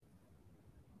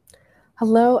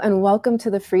Hello and welcome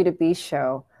to the Free to Be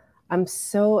Show. I'm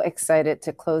so excited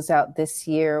to close out this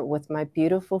year with my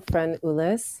beautiful friend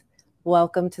Ulis.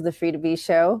 Welcome to the Free to Be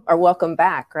Show, or welcome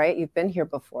back, right? You've been here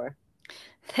before.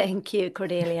 Thank you,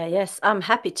 Cordelia. Yes, I'm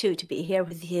happy too to be here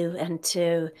with you and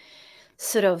to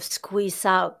sort of squeeze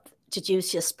out the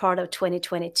juiciest part of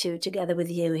 2022 together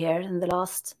with you here in the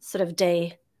last sort of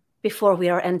day before we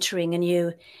are entering a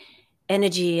new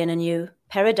energy and a new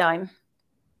paradigm.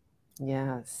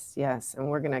 Yes. And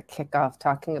we're going to kick off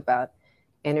talking about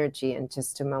energy in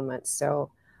just a moment. So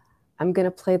I'm going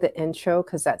to play the intro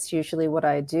because that's usually what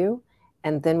I do.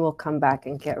 And then we'll come back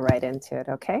and get right into it,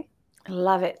 okay?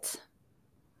 Love it.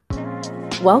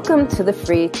 Welcome to the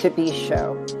Free to Be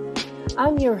Show.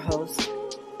 I'm your host,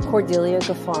 Cordelia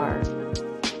Gaffar,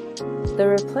 the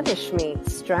Replenish Me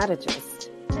strategist.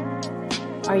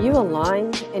 Are you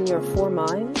aligned in your 4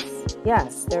 minds?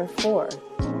 Yes, there are 4.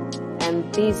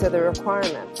 And these are the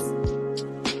requirements.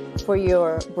 For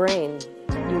your brain,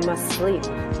 you must sleep.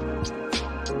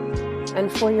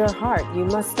 And for your heart, you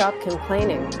must stop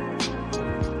complaining.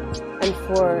 And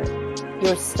for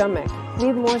your stomach,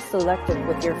 be more selective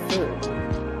with your food.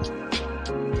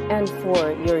 And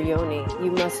for your yoni,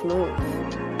 you must move.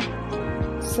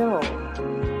 So,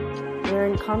 we're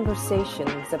in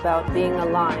conversations about being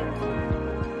aligned,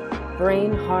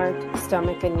 brain, heart,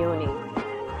 stomach, and yoni,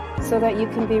 so that you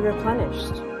can be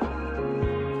replenished.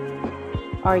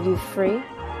 Are you free?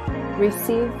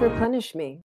 Receive, replenish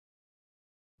me.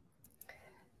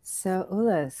 So,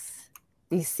 Ulis,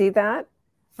 do you see that?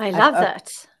 I love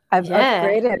that. I've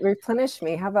upgraded replenish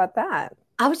me. How about that?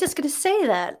 I was just going to say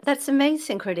that. That's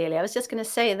amazing, Cordelia. I was just going to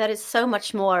say that is so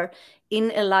much more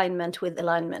in alignment with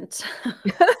alignment.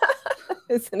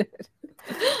 Isn't it?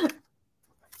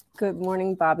 Good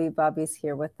morning, Bobby. Bobby's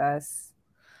here with us.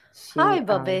 Hi,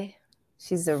 Bobby.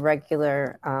 She's a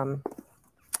regular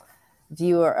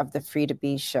viewer of the Free to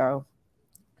Be show.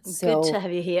 Good to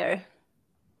have you here.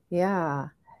 Yeah.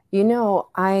 You know,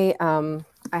 I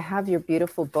have your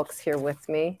beautiful books here with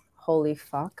me, Holy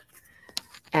Fuck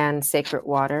and Sacred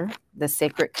Water, The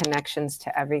Sacred Connections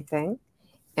to Everything,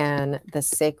 and The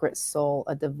Sacred Soul,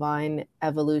 A Divine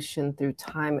Evolution Through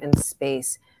Time and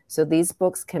Space. So these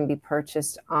books can be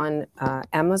purchased on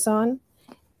Amazon,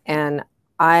 and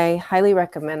I highly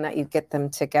recommend that you get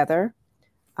them together.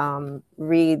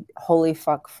 Read Holy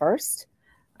Fuck first.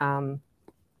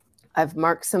 I've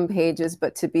marked some pages,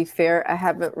 but to be fair, I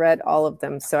haven't read all of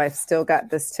them, so I've still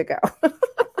got this to go.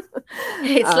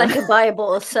 It's like a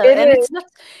Bible, so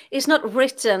it's not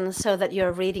written so that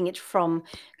you're reading it from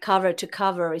cover to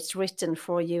cover. It's written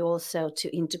for you also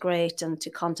to integrate and to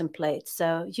contemplate.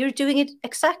 So you're doing it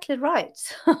exactly right.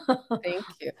 Thank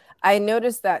you. I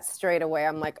noticed that straight away.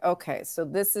 I'm like, okay, so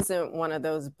this isn't one of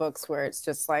those books where it's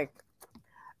just like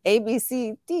A, B,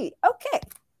 C, D. Okay.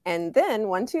 And then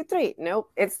 1, 2, 3.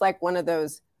 Nope. It's like one of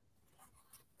those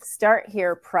start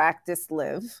here, practice,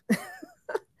 live.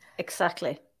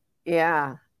 Exactly.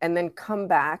 Yeah. And then come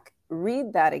back,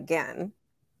 read that again.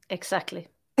 Exactly.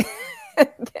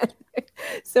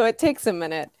 So it takes a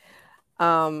minute.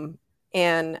 And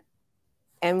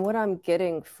what I'm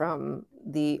getting from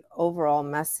the overall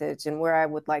message and where I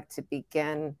would like to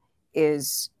begin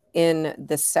is in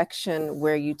the section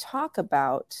where you talk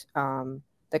about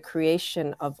the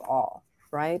creation of all,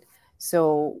 right?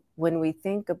 So when we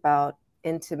think about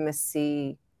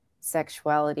intimacy,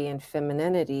 sexuality, and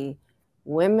femininity,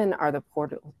 women are the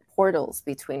portals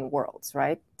between worlds,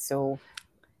 right? So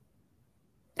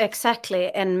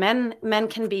exactly, and men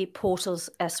can be portals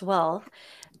as well,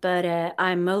 but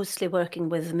I'm mostly working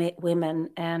with women,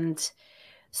 and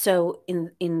so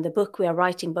in the book we are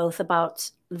writing both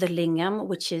about the lingam,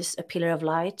 which is a pillar of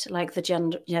light, like the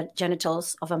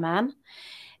genitals of a man,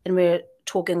 and we're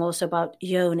talking also about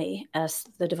yoni as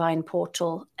the divine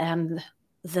portal and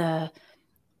the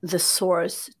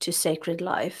source to sacred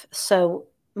life. So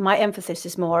my emphasis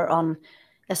is more on,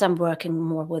 as I'm working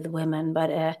more with women,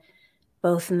 but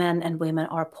both men and women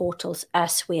are portals,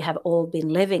 as we have all been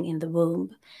living in the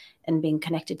womb and being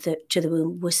connected to the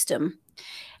womb wisdom.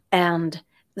 And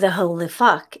the holy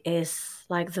fuck is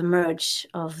like the merge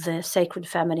of the sacred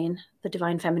feminine, the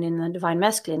divine feminine and the divine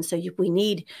masculine. So we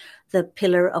need the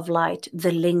pillar of light,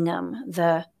 the lingam,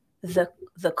 the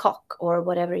cock, or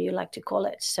whatever you like to call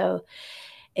it. So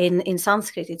in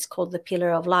Sanskrit, it's called the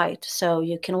pillar of light. So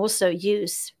you can also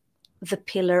use the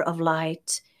pillar of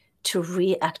light to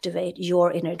reactivate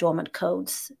your inner dormant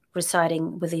codes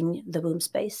residing within the womb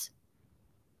space.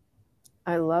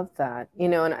 I love that. You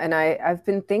know, and I've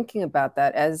been thinking about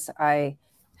that as I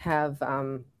have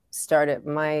started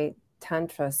my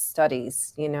Tantra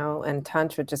studies, you know, and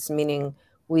Tantra just meaning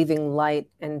weaving light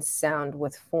and sound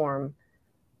with form.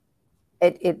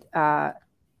 The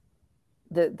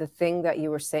thing that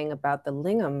you were saying about the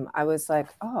lingam, I was like,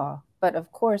 oh, but of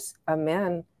course, a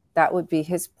man, that would be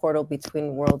his portal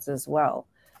between worlds as well.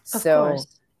 Of So,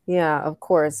 course. yeah, of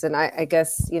course. And I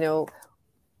guess, you know,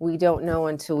 we don't know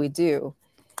until we do.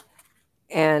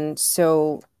 And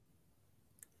so,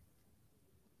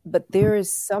 but there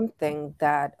is something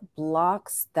that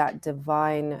blocks that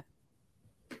divine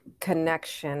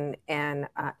connection and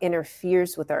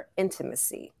interferes with our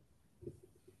intimacy.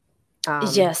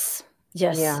 Yes.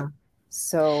 Yeah.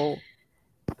 So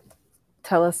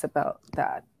tell us about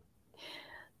that.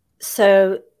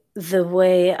 So the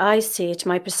way I see it,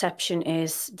 my perception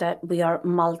is that we are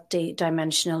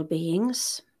multi-dimensional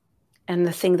beings. And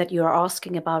the thing that you are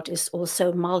asking about is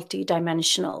also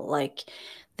multi-dimensional. Like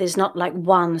there's not like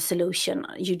one solution.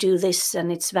 You do this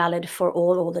and it's valid for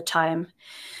all the time.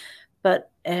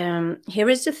 But here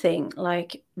is the thing,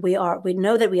 like we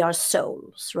know that we are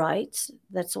souls, right?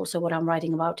 That's also what I'm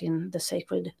writing about in the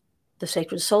Sacred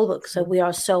Soul book. So we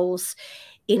are souls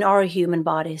in our human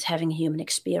bodies having human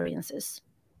experiences.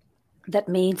 That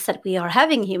means that we are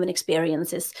having human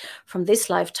experiences from this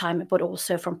lifetime, but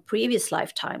also from previous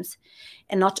lifetimes.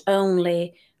 And not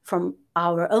only from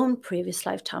our own previous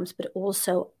lifetimes, but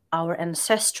also our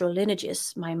ancestral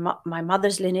lineages, my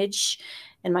mother's lineage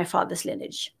and my father's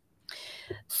lineage.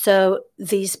 So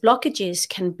these blockages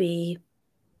can be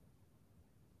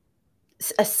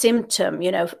a symptom,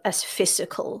 you know, as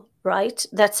physical, right?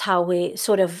 That's how we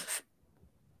sort of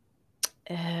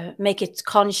make it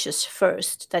conscious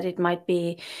first, that it might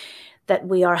be that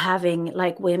we are having,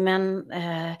 like women,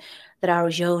 that our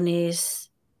yonis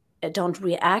don't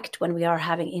react when we are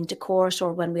having intercourse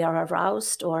or when we are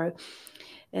aroused, or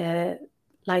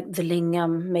like the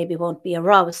lingam maybe won't be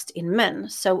aroused in men.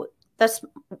 So that's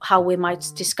how we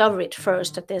might discover it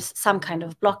first, that there's some kind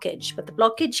of blockage. But the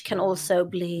blockage can also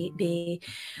be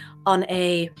on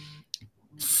a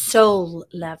soul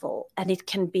level, and it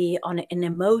can be on an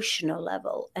emotional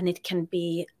level, and it can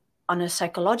be on a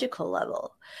psychological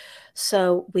level.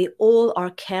 So we all are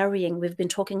carrying, we've been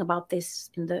talking about this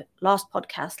in the last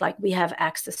podcast, like we have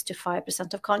access to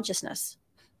 5% of consciousness.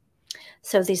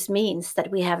 So this means that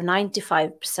we have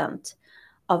 95%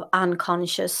 of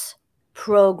unconscious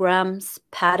programs,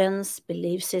 patterns,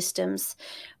 belief systems,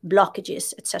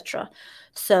 blockages, etc.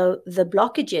 So the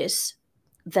blockages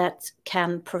that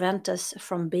can prevent us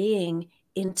from being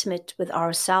intimate with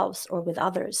ourselves or with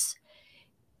others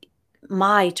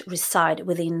might reside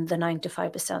within the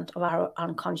 95% of our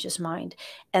unconscious mind,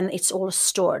 and it's all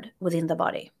stored within the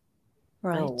body,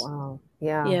 right? Oh, wow.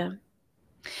 Yeah. Yeah.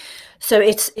 So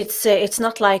it's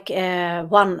not like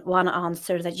one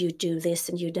answer that you do this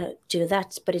and you do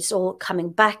that, but it's all coming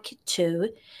back to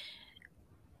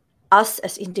us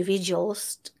as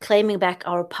individuals, claiming back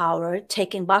our power,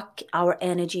 taking back our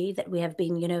energy that we have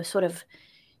been, you know, sort of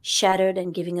shattered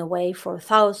and giving away for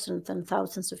thousands and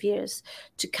thousands of years,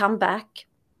 to come back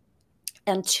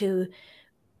and to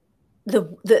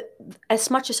the as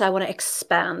much as I want to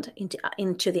expand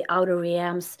into the outer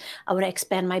realms, I want to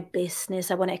expand my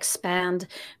business, I want to expand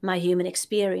my human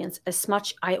experience, as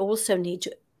much I also need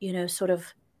to, you know, sort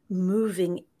of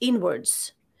moving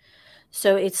inwards.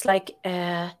 So it's like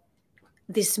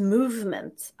this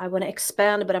movement, I want to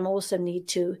expand, but I'm also need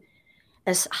to,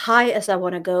 as high as I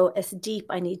want to go, as deep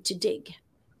I need to dig.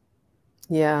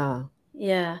 Yeah.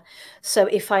 Yeah. So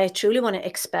if I truly want to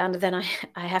expand, then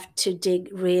I have to dig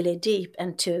really deep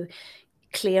and to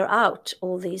clear out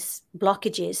all these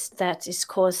blockages that is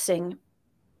causing,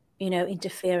 you know,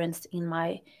 interference in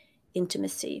my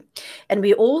intimacy. And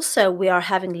we are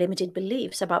having limited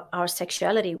beliefs about our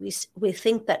sexuality. We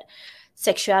think that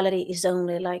sexuality is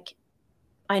only like,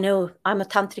 I know I'm a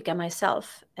tantrika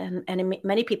myself, and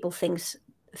many people think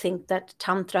that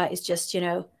tantra is just, you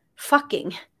know,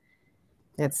 fucking.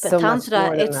 It's But so much tantra, more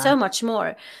than it's that. so much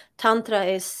more. Tantra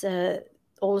is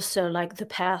also like the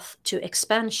path to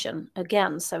expansion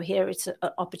again. So here it's an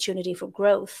opportunity for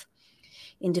growth,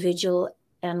 individual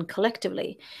and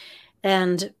collectively.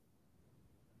 And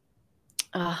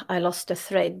I lost the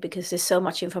thread because there's so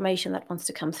much information that wants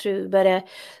to come through. But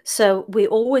so we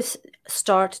always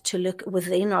start to look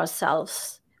within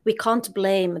ourselves. We can't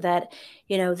blame that,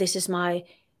 you know, this is my,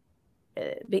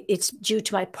 it's due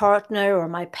to my partner or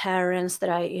my parents that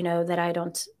I, you know, that I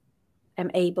don't am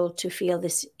able to feel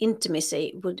this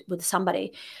intimacy with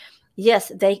somebody. Yes,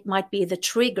 they might be the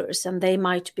triggers, and they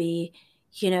might be,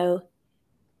 you know,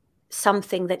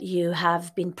 something that you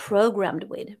have been programmed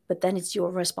with, but then it's your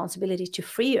responsibility to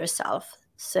free yourself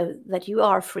so that you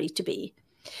are free to be.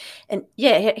 And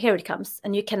yeah, here it comes.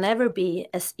 And you can never be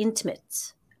as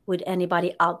intimate with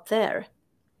anybody out there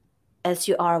as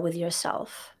you are with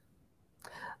yourself.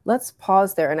 Let's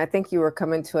pause there. And I think you were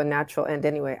coming to a natural end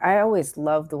anyway. I always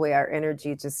love the way our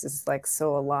energy just is like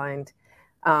so aligned.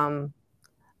 Um,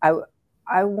 I,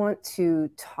 I want to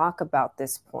talk about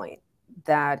this point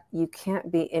that you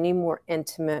can't be any more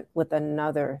intimate with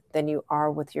another than you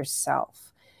are with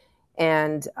yourself.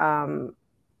 And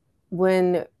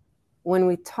when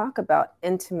we talk about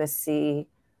intimacy,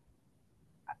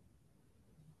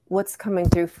 what's coming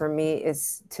through for me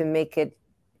is to make it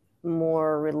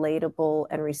more relatable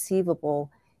and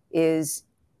receivable is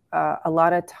a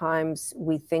lot of times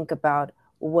we think about,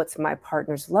 well, what's my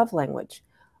partner's love language?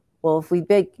 Well, if we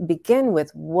begin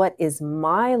with what is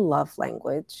my love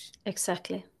language?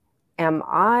 Exactly. Am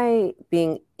I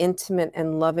being intimate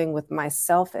and loving with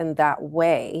myself in that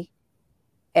way?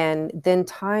 And then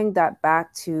tying that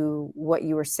back to what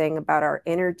you were saying about our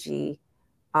energy,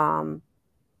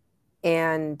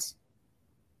 and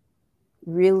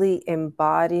really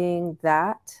embodying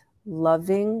that,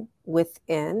 loving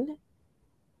within.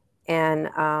 And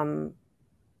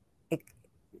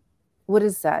what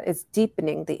is that? It's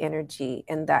deepening the energy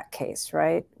in that case,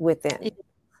 right? Within.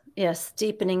 Yes,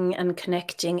 deepening and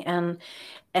connecting and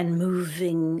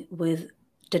moving with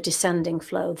the descending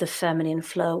flow, the feminine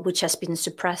flow, which has been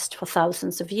suppressed for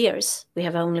thousands of years. We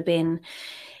have only been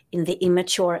in the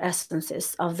immature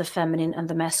essences of the feminine and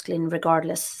the masculine,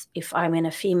 regardless if I'm in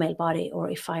a female body or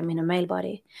if I'm in a male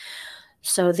body.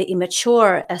 So the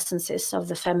immature essences of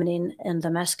the feminine and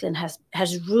the masculine has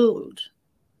ruled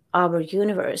our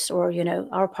universe, or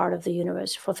our part of the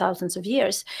universe, for thousands of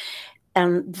years.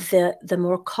 And the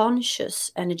more conscious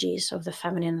energies of the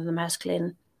feminine and the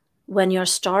masculine, when you're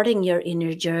starting your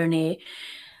inner journey,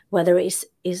 whether it's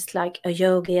like a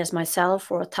yogi as myself,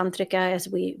 or a tantrika as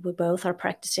we both are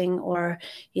practicing, or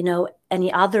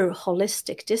any other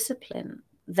holistic discipline,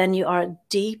 then you are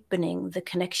deepening the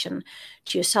connection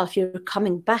to yourself. You're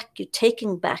coming back, you're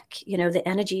taking back the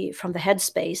energy from the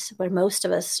headspace where most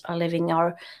of us are living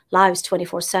our lives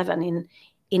 24/7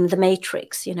 in the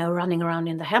matrix, running around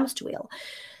in the hamster wheel.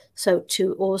 So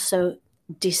to also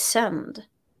descend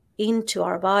into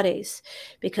our bodies,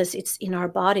 because it's in our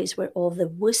bodies where all the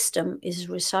wisdom is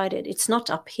resided. It's not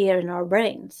up here in our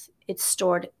brains. It's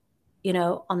stored,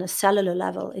 on a cellular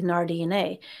level in our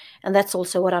DNA. And that's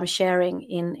also what I'm sharing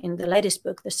in the latest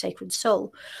book, The Sacred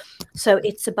Soul. So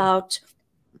it's about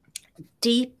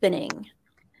deepening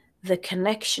the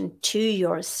connection to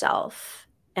yourself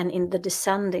and in the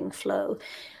descending flow.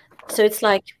 So it's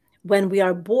like when we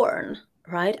are born,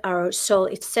 right? Our soul,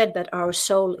 it's said that our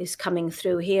soul is coming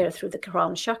through here, through the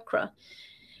crown chakra.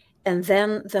 And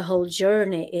then the whole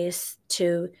journey is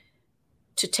to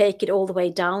take it all the way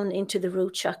down into the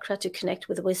root chakra, to connect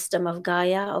with the wisdom of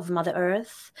Gaia, of Mother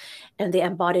Earth, and the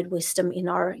embodied wisdom in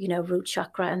our, root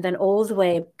chakra, and then all the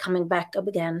way coming back up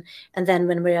again. And then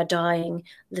when we are dying,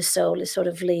 the soul is sort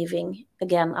of leaving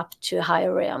again up to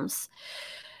higher realms.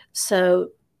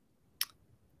 So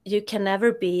you can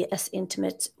never be as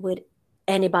intimate with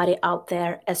anybody out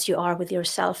there as you are with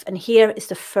yourself. And here is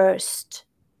the first,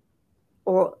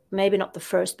 or maybe not the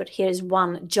first, but here is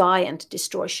one giant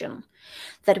distortion,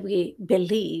 that we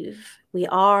believe we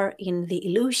are in the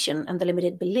illusion and the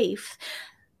limited belief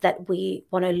that we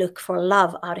want to look for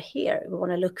love out here. We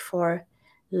want to look for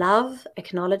love,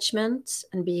 acknowledgement,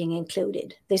 and being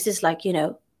included. This is like,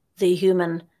 the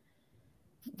human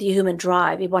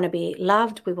drive. We want to be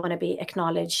loved, we want to be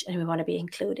acknowledged, and we want to be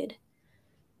included.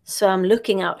 So I'm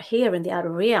looking out here in the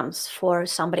outer realms for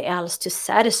somebody else to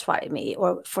satisfy me,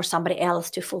 or for somebody else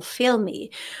to fulfill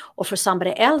me, or for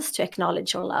somebody else to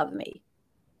acknowledge or love me.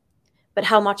 But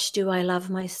how much do I love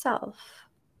myself?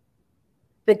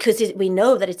 Because we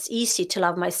know that it's easy to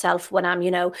love myself when I'm,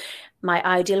 my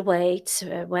ideal weight,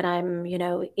 when I'm,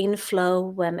 in flow,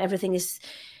 when everything is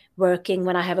working,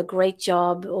 when I have a great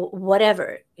job, or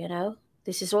whatever,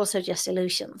 This is also just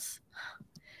illusions.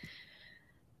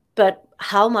 But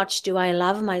how much do I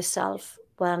love myself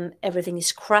when everything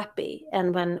is crappy,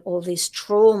 and when all these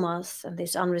traumas and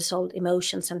these unresolved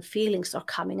emotions and feelings are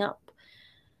coming up?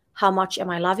 How much am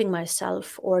I loving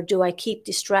myself, or do I keep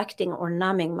distracting or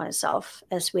numbing myself,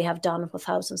 as we have done for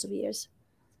thousands of years?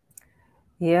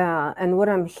 Yeah. And what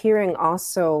I'm hearing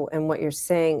also, and what you're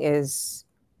saying is,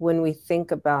 when we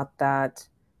think about that,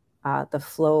 the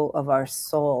flow of our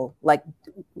soul, like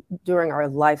during our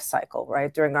life cycle,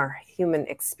 right? During our human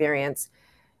experience,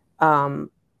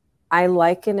 I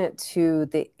liken it to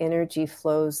the energy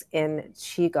flows in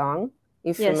Qigong.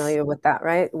 You're Yes. familiar with that,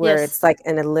 right? Where Yes. it's like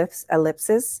an ellipsis.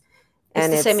 It's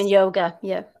And the same in yoga.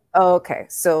 Yeah. Oh, okay.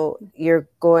 So you're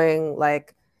going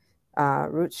like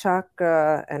root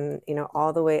chakra, and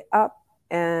all the way up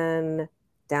and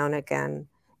down again.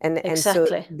 And so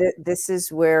Exactly. this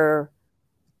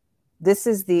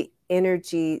is the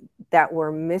energy that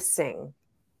we're missing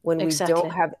when we don't Exactly.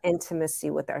 have intimacy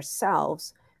with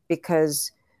ourselves,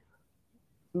 because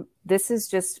this is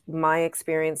just my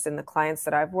experience and the clients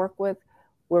that I've worked with.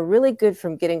 We're really good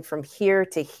from getting from here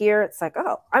to here. It's like,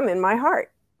 oh, I'm in my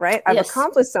heart, right? I've Yes.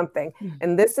 accomplished something.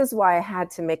 And this is why I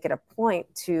had to make it a point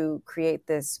to create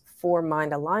this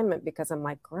 4-mind alignment, because I'm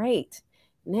like, great.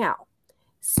 Now,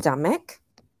 stomach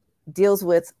deals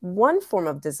with one form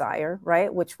of desire,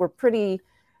 right? Which we're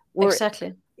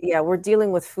Exactly.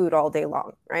 dealing with food all day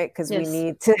long, right? Because we Yes.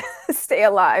 need to stay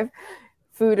alive,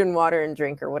 food and water and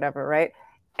drink or whatever, right?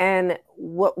 And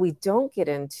what we don't get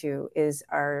into is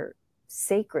our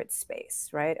sacred space,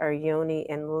 right? Our yoni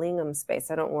and lingam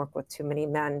space. I don't work with too many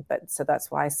men, but so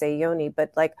that's why I say yoni.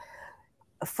 But like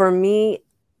for me,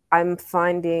 I'm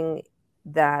finding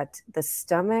that the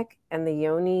stomach and the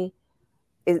yoni,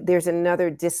 there's another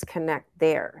disconnect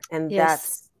there, and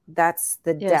Yes. that's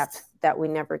the Yes. depth that we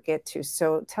never get to.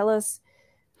 So tell us,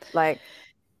 like,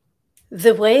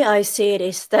 The way I see it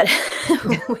is that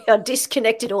we are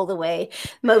disconnected all the way.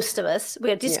 Most of us, we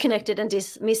are yeah, disconnected and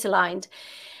misaligned.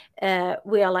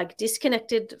 We are like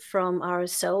disconnected from our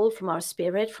soul, from our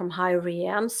spirit, from higher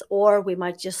realms, or we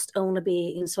might just only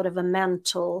be in sort of a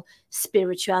mental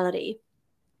spirituality.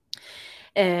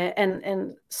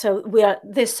 And so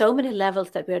there's so many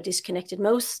levels that we are disconnected.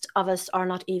 Most of us are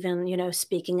not even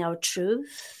speaking our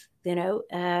truth,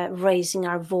 raising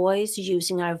our voice,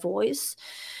 using our voice.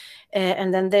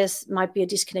 And then there's might be a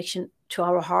disconnection to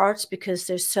our hearts, because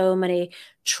there's so many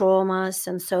traumas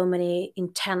and so many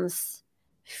intense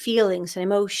feelings and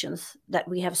emotions that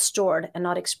we have stored and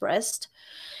not expressed.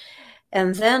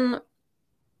 And then,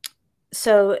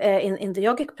 so in the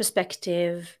yogic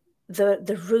perspective,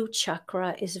 the root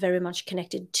chakra is very much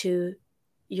connected to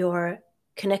your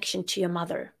connection to your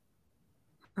mother,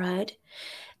 right?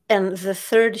 And the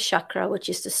third chakra, which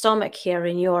is the stomach here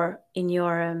in your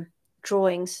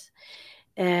drawings,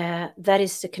 that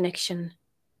is the connection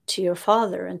to your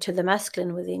father and to the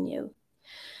masculine within you.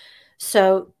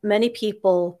 So many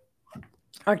people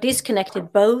are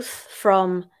disconnected both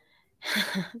from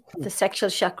the sexual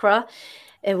chakra,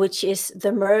 which is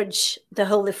the merge, the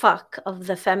holy fuck of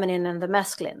the feminine and the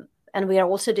masculine. And we are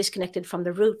also disconnected from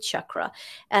the root chakra.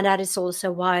 And that is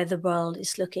also why the world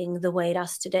is looking the way it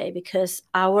does today, because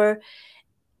our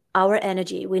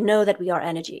energy, we know that we are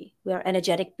energy. We are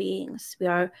energetic beings. We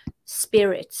are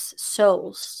spirits,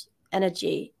 souls,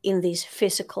 energy in these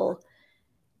physical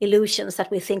illusions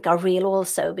that we think are real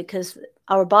also, because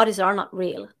our bodies are not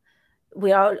real.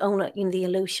 We are only in the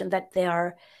illusion that they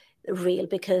are real,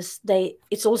 because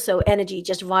it's also energy,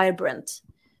 just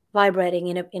vibrating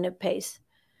in a pace.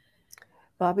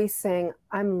 Bobby's saying,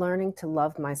 I'm learning to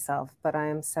love myself, but I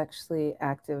am sexually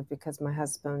active because my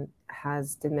husband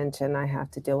has dementia and I have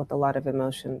to deal with a lot of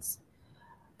emotions.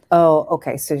 Oh,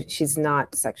 okay. So she's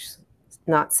not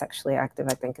sexually active,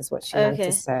 I think is what she meant to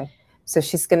Okay. say. So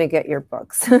she's going to get your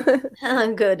books.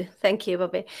 Good, thank you,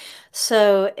 Bobby.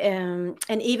 So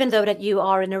and even though that you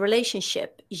are in a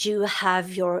relationship, you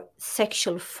have your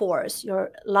sexual force,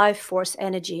 your life force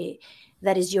energy,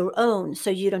 that is your own,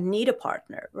 so you don't need a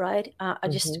partner, right? I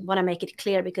just Mm-hmm. want to make it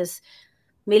clear, because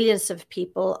millions of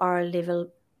people are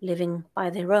living by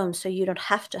their own, so you don't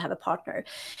have to have a partner.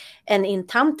 And in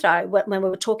Tantra, when we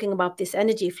were talking about this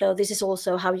energy flow, this is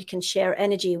also how you can share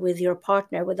energy with your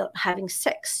partner without having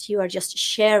sex. You are just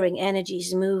sharing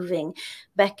energies, moving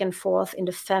back and forth in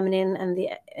the feminine and the.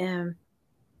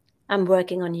 I'm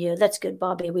working on you. That's good,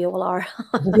 Bobby. We all are.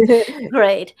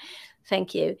 Great.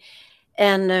 Thank you.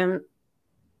 And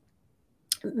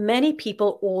many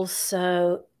people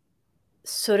also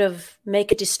sort of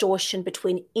make a distortion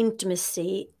between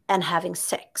intimacy and having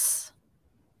sex,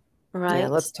 Yeah, right?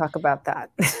 let's talk about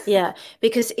that. Yeah,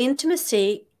 because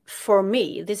intimacy, for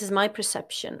me, this is my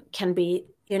perception, can be,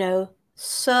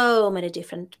 so many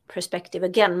different perspective.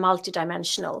 Again,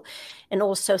 multidimensional. And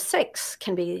also sex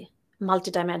can be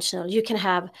multidimensional. You can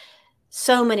have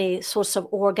so many sorts of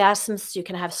orgasms. You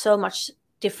can have so much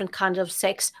different kind of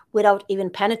sex without even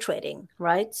penetrating,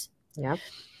 right? Yeah.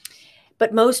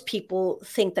 But most people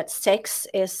think that sex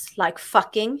is like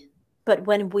fucking. But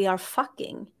when we are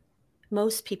fucking,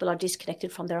 most people are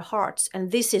disconnected from their hearts. And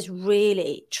this is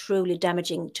really, truly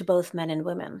damaging to both men and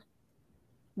women.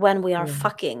 When we are Mm-hmm.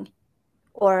 fucking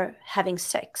or having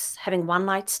sex, having one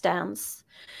night stands,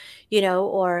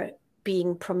 or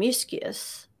being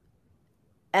promiscuous,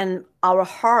 and our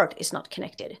heart is not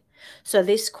connected. So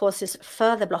this causes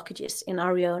further blockages in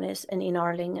our yonis and in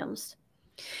our lingams.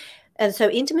 And so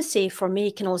intimacy for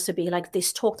me can also be like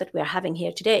this talk that we're having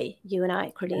here today, you and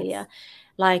I, Cordelia. Yes.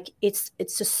 Like it's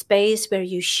a space where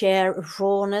you share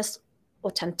rawness,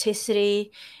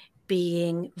 authenticity,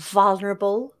 being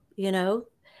vulnerable, you know.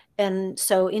 And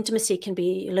so intimacy can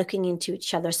be looking into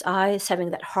each other's eyes,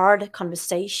 having that hard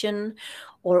conversation,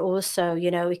 or also,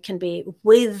 you know, it can be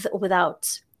with or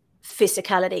without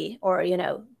physicality or, you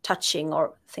know, touching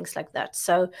or things like that.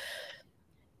 So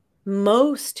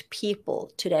most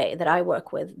people today that I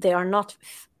work with, they are not,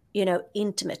 you know,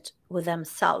 intimate with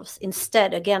themselves.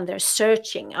 Instead, again, they're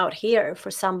searching out here for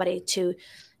somebody to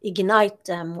ignite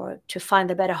them or to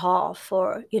find a better half,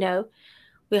 or, you know,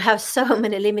 we have so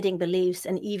many limiting beliefs,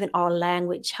 and even our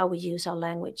language, how we use our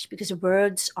language, because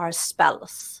words are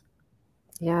spells.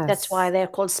 That's why Yes. they're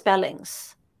called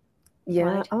spellings, Yeah.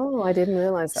 right? Oh, I didn't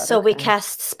realize that. So we Okay.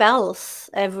 cast spells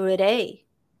every day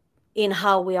in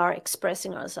how we are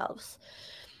expressing ourselves.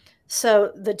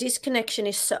 So the disconnection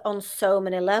is on so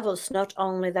many levels, not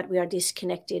only that we are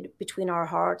disconnected between our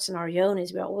hearts and our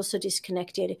yonis, we are also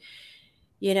disconnected,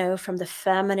 you know, from the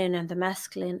feminine and the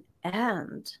masculine.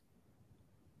 And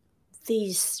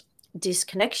these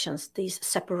disconnections, these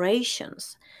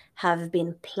separations have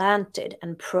been planted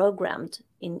and programmed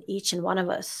in each and one of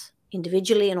us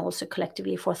individually and also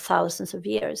collectively for thousands of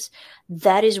years.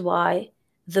 That is why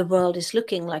the world is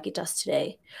looking like it does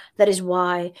today. That is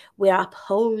why we are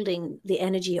upholding the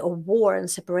energy of war and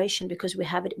separation, because we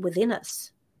have it within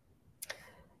us.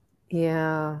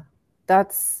 Yeah.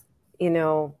 That's, you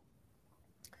know,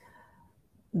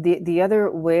 the other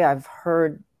way I've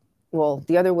heard, well,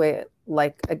 the other way,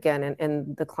 like again,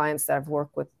 and the clients that I've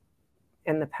worked with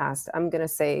in the past, I'm going to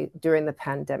say during the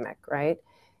pandemic, right,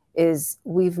 is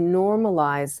we've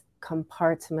normalized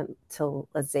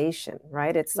compartmentalization,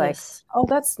 right? It's like, Yes. oh,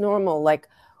 that's normal. Like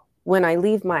when I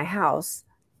leave my house,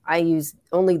 I use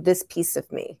only this piece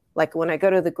of me. Like when I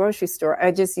go to the grocery store, I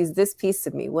just use this piece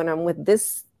of me. When I'm with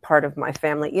this part of my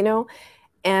family, you know?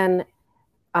 And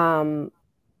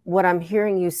what I'm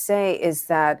hearing you say is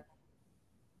that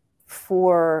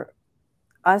for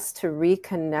us to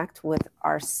reconnect with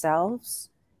ourselves,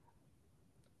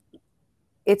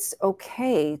 it's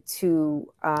okay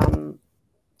to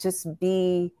just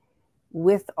be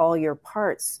with all your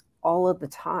parts all of the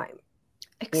time,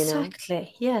 you know?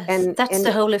 Exactly. Yes. That's the And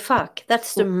holy fuck.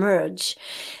 That's the merge.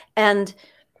 And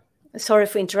sorry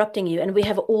for interrupting you. And we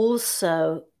have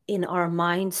also in our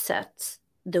mindset,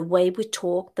 the way we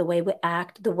talk, the way we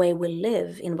act, the way we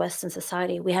live in Western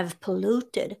society, we have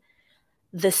polluted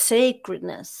the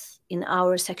sacredness in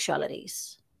our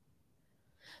sexualities.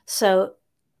 So,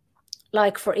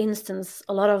 like for instance,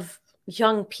 a lot of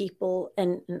young people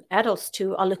and adults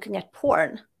too are looking at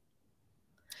porn.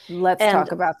 let's And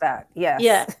talk about that. yeah,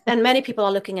 Yes. and many people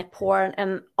are looking at porn,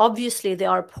 and obviously there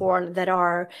are porn that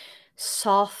are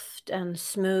soft and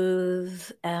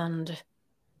smooth and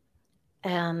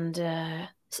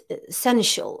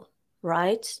sensual,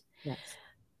 right? Yes.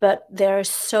 But there's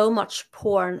so much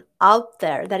porn out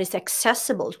there that is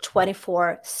accessible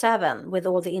 24/7 with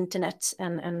all the internet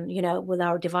and you know, with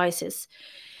our devices.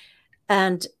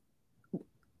 And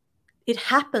it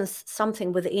happens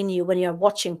something within you when you're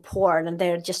watching porn and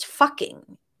they're just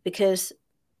fucking, because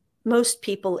most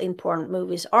people in porn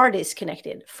movies are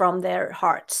disconnected from their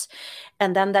hearts,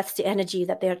 and then that's the energy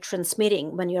that they're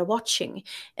transmitting when you're watching,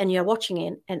 and you're watching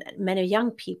it, and many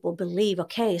young people believe,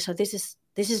 okay, so this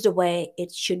is the way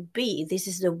it should be, this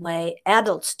is the way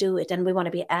adults do it, and we want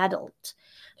to be adult,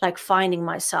 like finding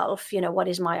myself, you know, what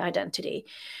is my identity.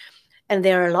 And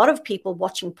there are a lot of people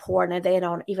watching porn and they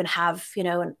don't even have, you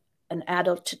know, an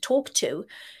adult to talk to,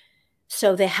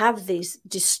 so they have these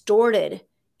distorted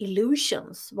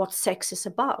illusions what sex is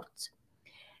about.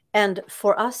 And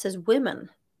for us as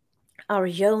women, our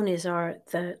yonis are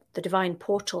the divine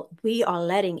portal. We are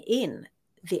letting in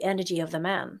the energy of the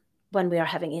man when we are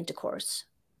having intercourse.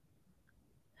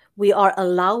 We are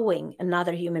allowing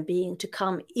another human being to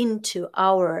come into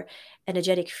our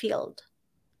energetic field.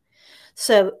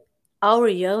 So our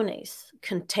yonis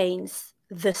contains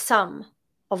the sum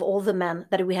of all the men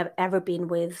that we have ever been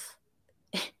with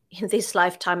in this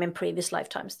lifetime and previous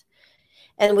lifetimes.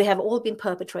 And we have all been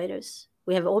perpetrators.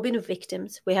 We have all been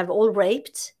victims. We have all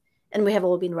raped, and we have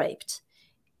all been raped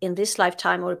in this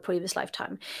lifetime or a previous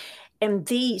lifetime. And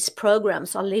these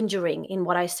programs are lingering in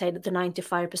what I said, the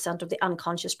 95% of the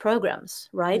unconscious programs,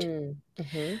 right?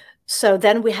 Mm-hmm. So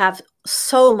then we have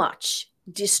so much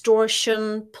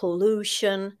distortion,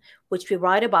 pollution, which we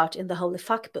write about in the Holy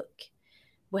Fuck book.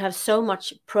 We have so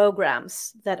much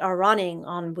programs that are running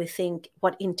on, we think,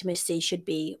 what intimacy should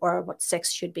be or what sex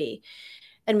should be,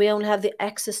 and we only have the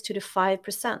access to the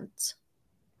 5%.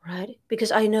 right?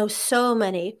 Because I know so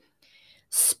many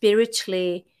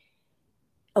spiritually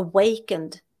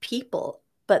awakened people,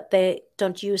 but they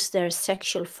don't use their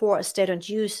sexual force. They don't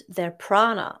use their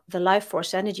prana, the life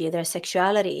force energy, their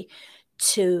sexuality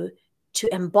to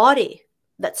embody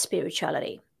that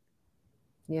spirituality.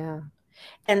 Yeah.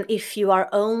 And if you are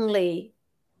only,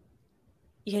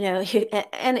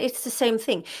 and it's the same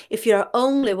thing. If you're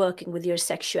only working with your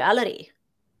sexuality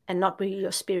and not with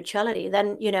your spirituality,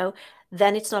 then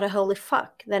then it's not a holy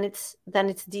fuck. Then it's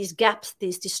these gaps,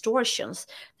 these distortions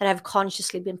that have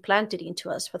consciously been planted into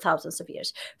us for thousands of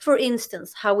years. For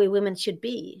instance, how we women should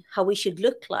be, how we should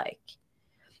look like,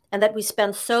 and that we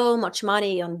spend so much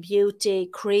money on beauty,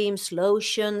 creams,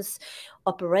 lotions,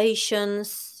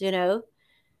 operations,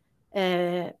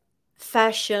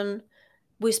 fashion.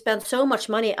 We spend so much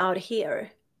money out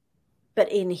here, but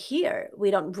in here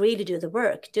we don't really do the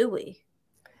work, do we?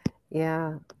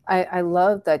 Yeah. I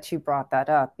love that you brought that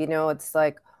up. It's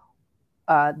like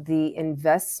the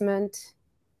investment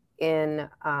in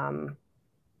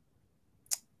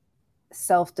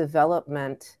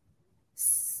self-development,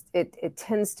 it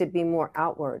tends to be more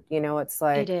outward. It's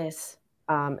like It is.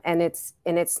 and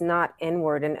it's not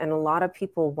inward. And a lot of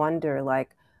people wonder,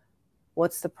 like,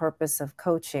 what's the purpose of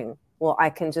coaching? Well, I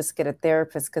can just get a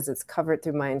therapist because it's covered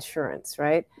through my insurance,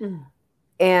 right? Mm.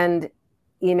 And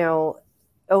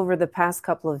over the past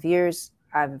couple of years,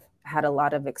 I've had a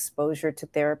lot of exposure to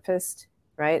therapists,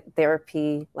 right?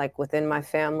 Therapy, like within my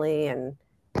family, and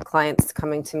clients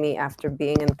coming to me after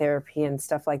being in therapy and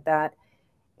stuff like that,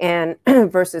 and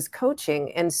versus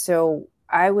coaching. And so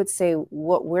I would say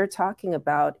what we're talking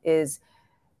about is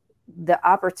the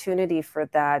opportunity for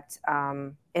that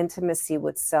intimacy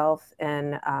with self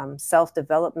and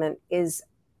self-development is,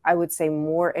 I would say,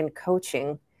 more in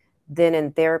coaching than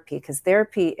in therapy, because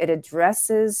therapy, it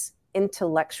addresses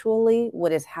intellectually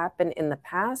what has happened in the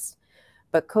past,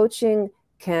 but coaching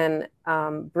can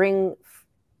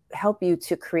help you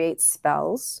to create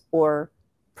spells or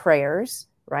prayers,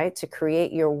 right, to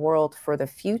create your world for the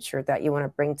future that you want to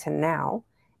bring to now.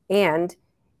 And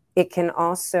it can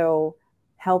also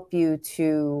help you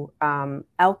to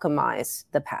alchemize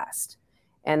the past.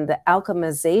 And the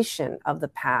alchemization of the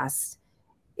past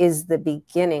is the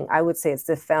beginning. I would say it's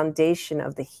the foundation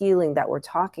of the healing that we're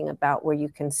talking about, where you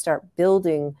can start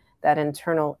building that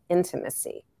internal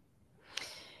intimacy.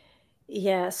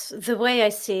 Yes, the way I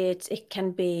see it, it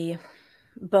can be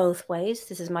both ways.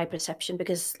 This is my perception,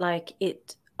 because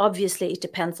obviously it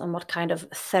depends on what kind of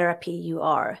therapy you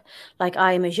are. Like,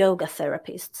 I am a yoga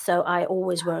therapist, so I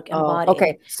always work embodying.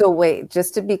 Okay. So wait,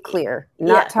 just to be clear,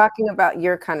 not talking about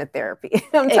your kind of therapy.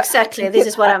 Exactly. This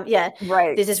is what I'm. Yeah.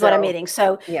 Right. This is what I'm meaning.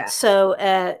 So yeah.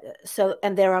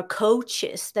 And there are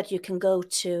coaches that you can go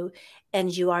to,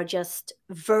 and you are just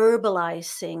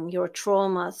verbalizing your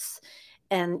traumas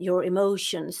and your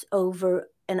emotions over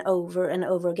and over and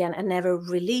over again, and never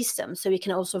release them. So you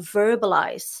can also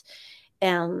verbalize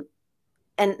and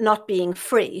not being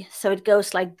free. So it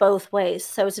goes like both ways.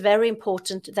 So it's very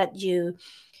important that you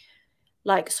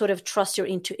sort of trust your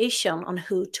intuition on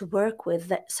who to work with,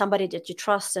 that somebody that you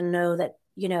trust and know that,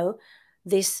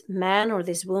 this man or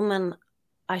this woman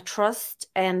I trust,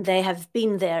 and they have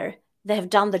been there. They have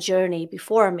done the journey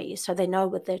before me, so they know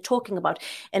what they're talking about,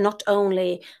 and not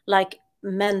only like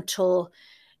mental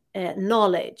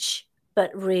knowledge, but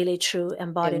really true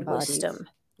embodied wisdom.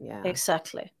 Yeah,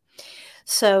 exactly.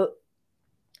 So,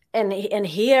 and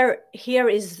here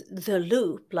is the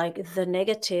loop, like the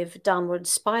negative downward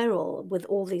spiral with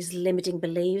all these limiting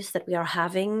beliefs that we are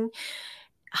having,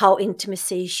 how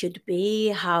intimacy should be,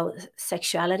 how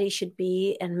sexuality should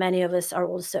be, and many of us are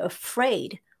also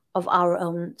afraid of our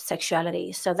own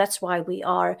sexuality. So that's why we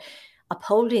are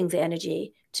upholding the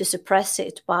energy to suppress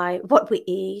it by what we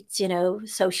eat,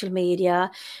 social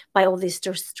media, by all these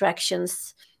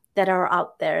distractions that are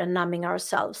out there, and numbing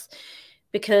ourselves.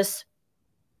 Because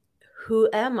who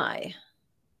am I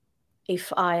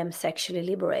if I am sexually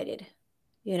liberated?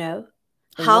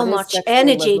 How much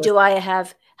energy do I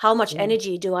have? How much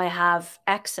energy do I have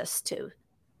access to?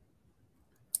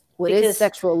 What is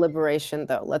sexual liberation,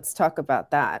 though? Let's talk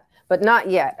about that. But not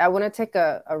yet. I want to take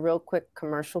a real quick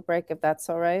commercial break, if that's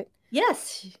all right.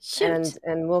 Yes, shoot.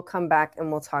 And we'll come back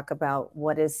and we'll talk about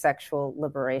what is sexual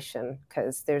liberation,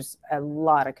 because there's a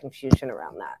lot of confusion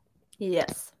around that.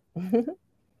 Yes.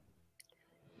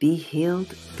 Be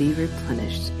healed, be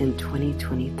replenished in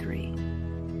 2023.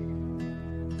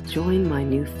 Join my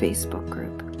new Facebook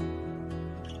group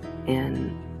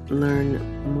and learn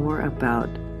more about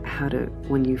how to,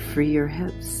 when you free your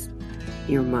hips,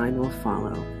 your mind will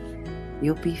follow.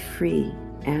 You'll be free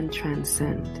and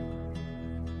transcend.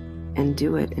 and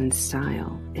do it in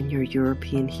style in your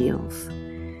European heels.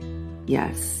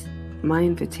 Yes, my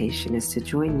invitation is to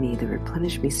join me, the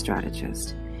Replenish Me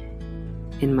strategist,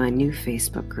 in my new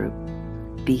Facebook group,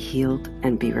 Be Healed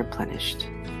and Be Replenished.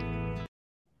 A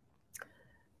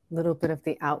little bit of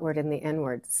the outward and the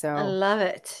inward. So I love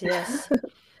it. Yes.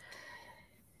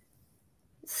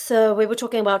 So we were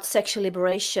talking about sexual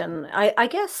liberation. I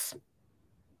guess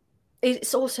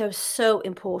it's also so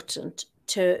important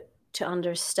to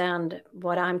understand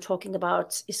what I'm talking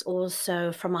about is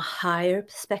also from a higher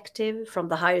perspective, from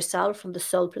the higher self, from the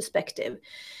soul perspective,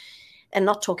 and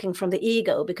not talking from the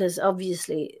ego, because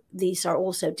obviously these are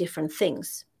also different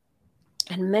things.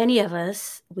 And many of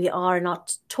us, we are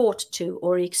not taught to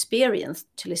or experienced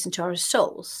to listen to our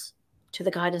souls, to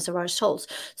the guidance of our souls.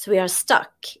 So we are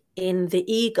stuck in the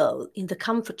ego, in the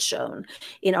comfort zone,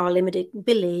 in our limiting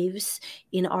beliefs,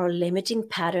 in our limiting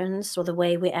patterns or the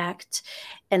way we act.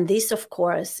 And this, of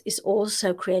course, is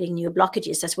also creating new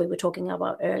blockages, as we were talking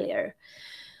about earlier.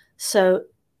 So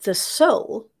the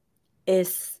soul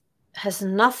has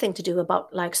nothing to do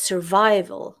about like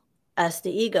survival as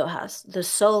the ego has. The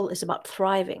soul is about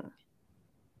thriving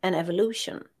and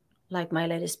evolution, like my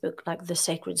latest book, like The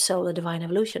Sacred Soul, A Divine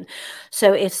Evolution.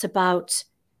 So it's about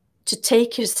to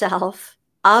take yourself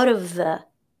out of the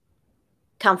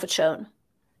comfort zone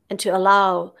and to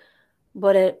allow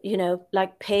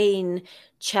like pain,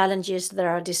 challenges that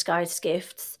are disguised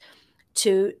gifts,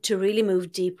 to really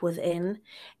move deep within.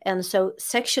 And so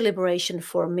sexual liberation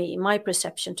for me, my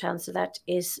perception to answer that,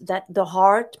 is that the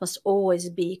heart must always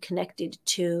be connected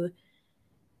to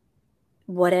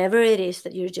whatever it is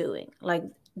that you're doing. Like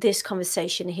this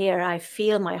conversation here, I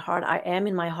feel my heart, I am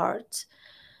in my heart,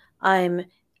 I'm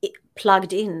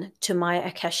plugged in to my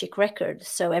Akashic record.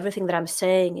 So everything that I'm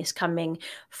saying is coming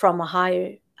from a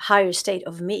higher state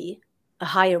of me, a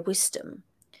higher wisdom,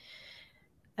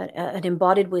 an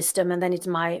embodied wisdom. And then it's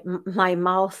my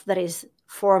mouth that is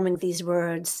forming these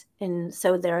words, and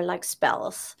so they're like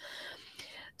spells.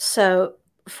 So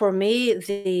for me,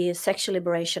 the sexual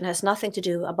liberation has nothing to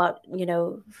do about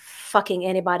fucking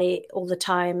anybody all the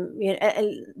time,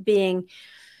 being,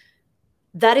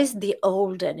 that is the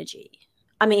old energy.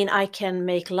 I mean, I can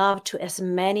make love to as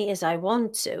many as I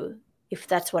want to, if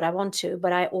that's what I want to,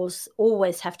 but I also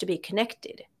always have to be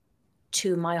connected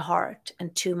to my heart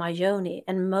and to my yoni.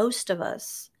 And most of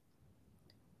us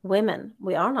women,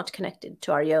 we are not connected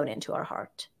to our yoni and to our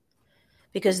heart,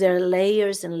 because there are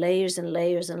layers and layers and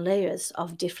layers and layers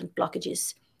of different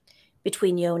blockages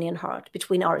between yoni and heart,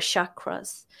 between our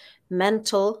chakras,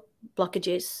 mental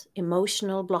blockages,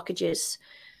 emotional blockages,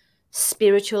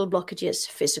 spiritual blockages,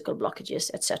 physical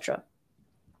blockages, etc.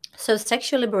 So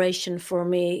sexual liberation for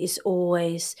me is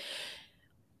always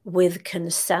with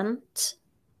consent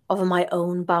of my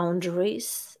own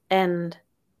boundaries. And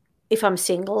if I'm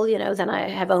single, then I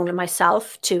have only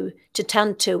myself to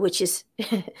tend to, which is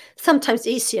sometimes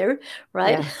easier,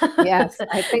 right? Yes,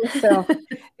 I think so.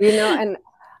 And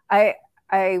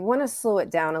I want to slow it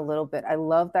down a little bit. I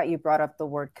love that you brought up the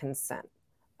word consent.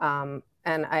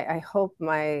 And I hope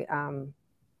my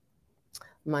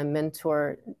my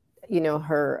mentor,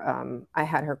 I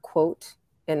had her quote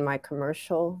in my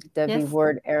commercial, Debbie Yes.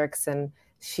 Ward Erickson.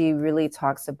 She really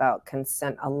talks about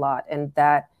consent a lot, and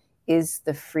that is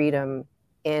the freedom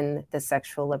in the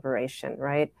sexual liberation,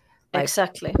 right? Like,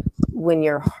 exactly. When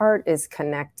your heart is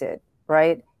connected,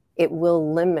 right, it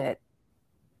will limit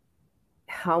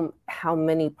how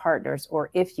many partners, or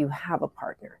if you have a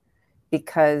partner,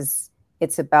 because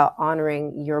it's about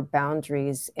honoring your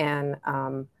boundaries and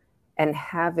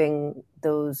having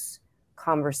those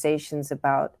conversations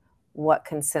about what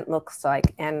consent looks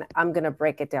like. And I'm going to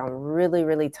break it down really,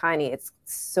 really tiny. It's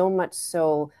so much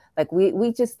so, like,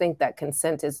 we just think that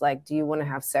consent is like, do you want to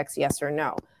have sex? Yes or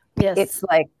no. Yes. It's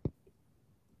like,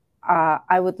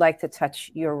 I would like to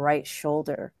touch your right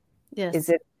shoulder. Yes. Is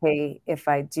it okay if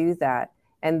I do that?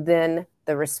 And then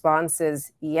the response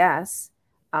is yes.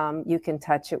 You can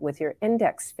touch it with your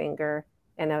index finger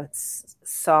in a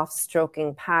soft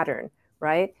stroking pattern,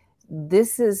 right?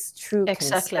 This is true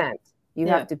Exactly. consent. You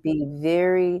have to be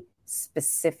very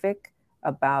specific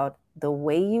about the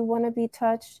way you want to be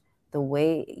touched, the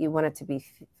way you want it to be,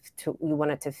 you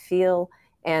want it to feel.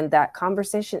 And that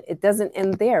conversation, it doesn't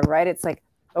end there, right? It's like,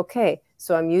 okay,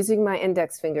 so I'm using my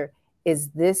index finger. Is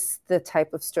this the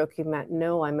type of stroke you meant?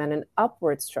 No, I meant an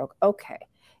upward stroke. Okay.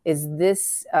 Is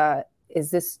this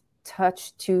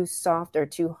touch too soft or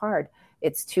too hard?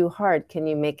 It's too hard. Can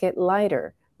you make it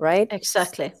lighter? Right?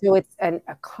 Exactly. So it's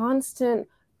a constant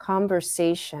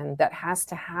conversation that has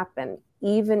to happen,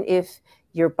 even if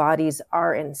your bodies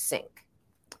are in sync.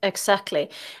 Exactly.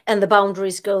 And the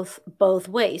boundaries go both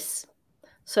ways.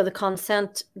 So the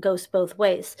consent goes both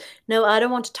ways. No, I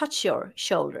don't want to touch your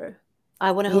shoulder.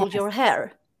 I want to hold your Yes.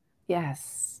 hair.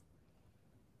 Yes.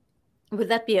 Would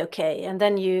that be okay? And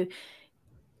then you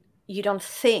don't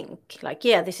think like,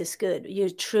 yeah, this is good. You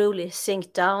truly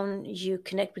sink down, you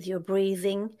connect with your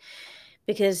breathing.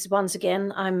 Because once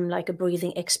again, I'm like a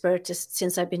breathing expert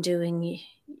since I've been doing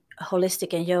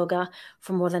holistic and yoga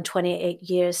for more than 28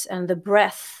 years. And the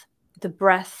breath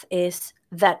is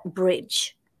that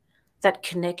bridge, that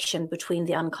connection between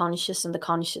the unconscious and the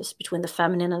conscious, between the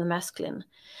feminine and the masculine,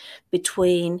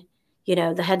 between, the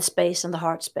headspace and the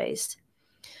heart space.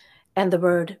 And the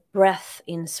word breath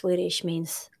in Swedish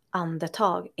means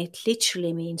andetag. It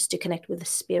literally means to connect with the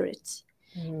spirit.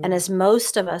 And as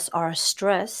most of us are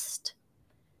stressed,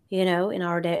 in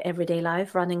our everyday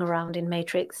life, running around in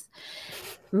matrix,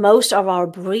 most of our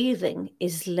breathing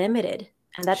is limited.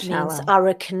 And that means Shallow.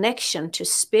 our connection to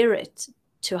spirit,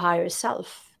 to higher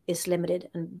self, is limited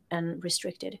and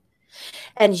restricted.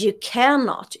 And you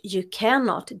cannot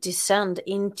descend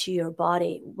into your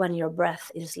body when your breath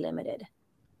is limited.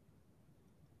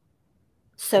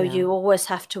 So Yeah. you always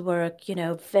have to work,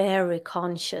 very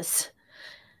conscious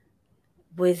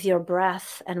with your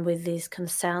breath and with these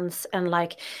consents. And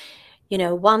like,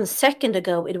 1 second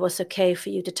ago, it was okay for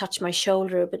you to touch my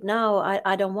shoulder, but now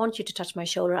I don't want you to touch my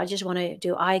shoulder. I just want to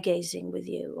do eye gazing with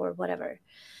you or whatever.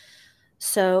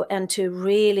 So, and to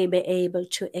really be able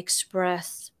to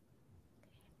express,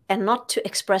 and not to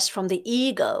express from the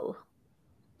ego.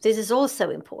 This is also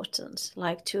important,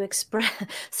 like to express.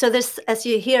 So there's, as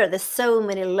you hear, there's so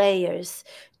many layers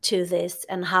to this,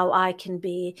 and how I can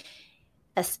be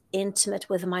as intimate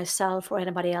with myself or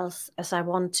anybody else as I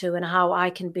want to, and how I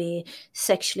can be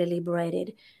sexually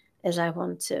liberated as I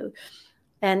want to.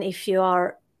 And if you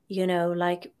are,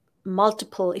 like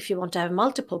multiple, if you want to have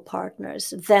multiple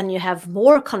partners, then you have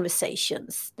more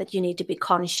conversations that you need to be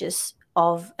conscious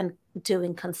of and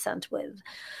doing consent with.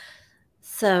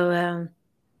 So,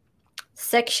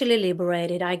 sexually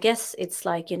liberated, I guess it's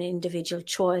like an individual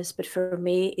choice, but for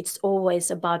me, it's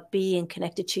always about being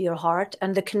connected to your heart,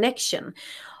 and the connection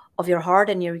of your heart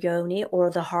and your yoni, or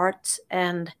the heart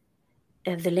and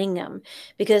the lingam.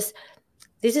 Because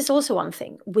this is also one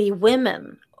thing. We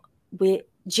women, we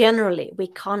generally, we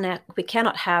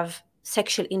cannot have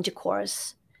sexual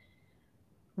intercourse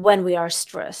when we are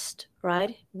stressed,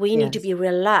 right? We need to Yes. be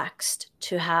relaxed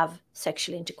to have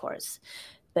sexual intercourse.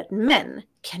 But men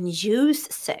can use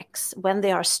sex when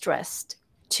they are stressed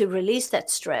to release that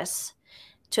stress,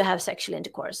 to have sexual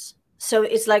intercourse. So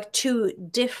it's like two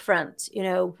different,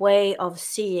 way of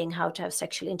seeing how to have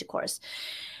sexual intercourse.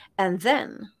 And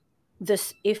then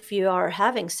this, if you are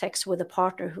having sex with a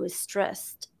partner who is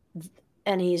stressed,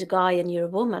 and he's a guy and you're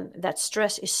a woman, that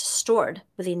stress is stored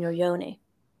within your yoni.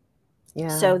 Yeah.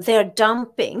 So they're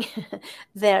dumping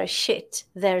their shit,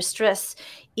 their stress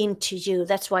into you.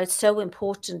 That's why it's so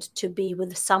important to be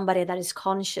with somebody that is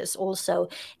conscious also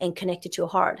and connected to your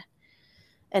heart,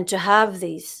 and to have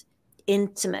these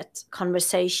intimate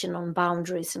conversation on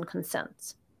boundaries and consent.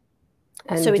 So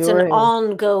And it's an during,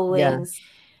 ongoing, yes.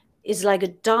 it's like a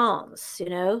dance,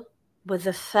 with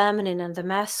the feminine and the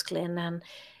masculine,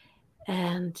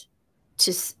 and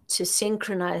to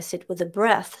synchronize it with the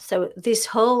breath. So this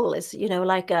whole is,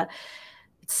 like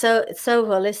it's so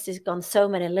holistic on so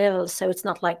many levels. So it's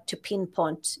not like to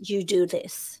pinpoint, you do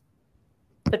this.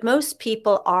 But most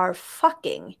people are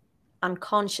fucking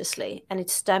unconsciously, and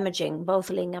it's damaging both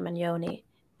lingam and yoni,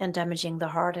 and damaging the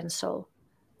heart and soul.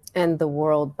 And the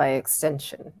world by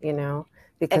extension,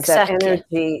 because that Exactly.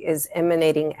 energy is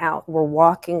emanating out. We're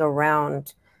walking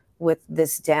around with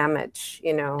this damage,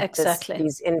 Exactly.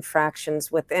 these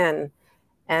infractions within.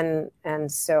 And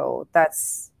so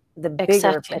that's the bigger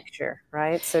Exactly. picture,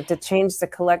 right? So to change the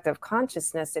collective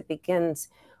consciousness, it begins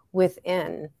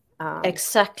within.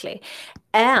 Exactly.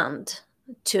 And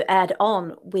to add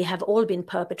on, we have all been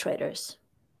perpetrators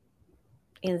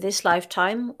in this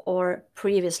lifetime or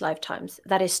previous lifetimes.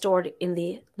 That is stored in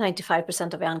the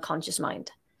 95% of the unconscious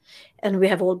mind. And we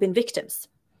have all been victims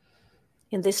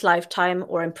in this lifetime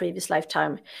or in previous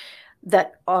lifetime,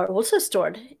 that are also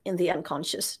stored in the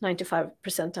unconscious,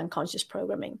 95% unconscious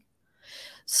programming.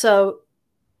 So,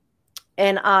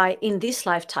 and in this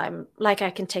lifetime, like I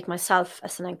can take myself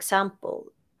as an example,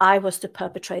 I was the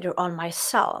perpetrator on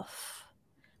myself,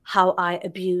 how I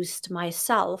abused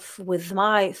myself with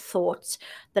my thoughts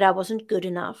that I wasn't good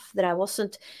enough, that I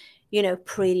wasn't,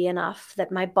 pretty enough,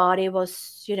 that my body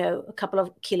was, a couple of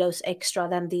kilos extra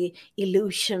than the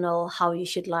illusional how you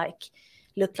should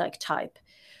look like type.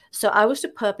 So I was the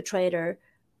perpetrator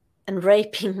and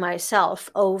raping myself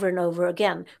over and over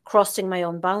again, crossing my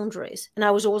own boundaries. And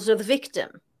I was also the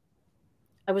victim.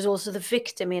 I was also the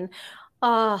victim in,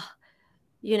 I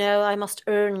must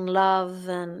earn love,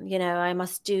 and, I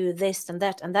must do this and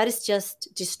that. And that is just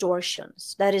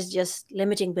distortions. That is just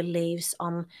limiting beliefs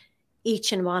on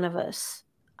each and one of us,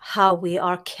 how we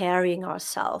are carrying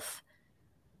ourselves.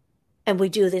 And we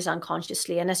do this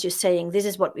unconsciously. And as you're saying, this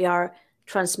is what we are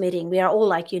transmitting. We are all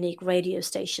like unique radio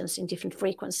stations in different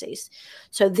frequencies.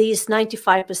 So these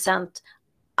 95%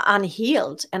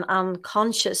 unhealed and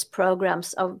unconscious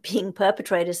programs of being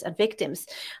perpetrators and victims,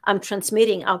 I'm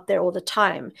transmitting out there all the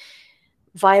time,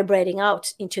 vibrating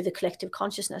out into the collective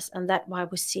consciousness. And that's why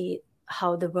we see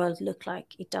how the world look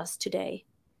like it does today,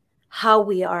 how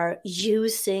we are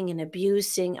using and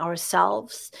abusing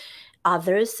ourselves,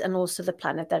 others, and also the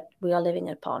planet that we are living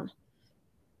upon.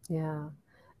 Yeah.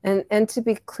 And to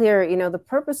be clear, the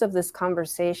purpose of this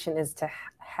conversation is to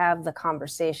have the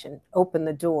conversation, open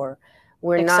the door.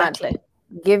 We're Exactly.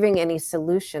 not giving any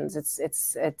solutions.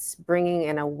 It's bringing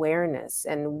an awareness.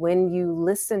 And when you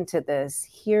listen to this,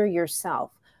 hear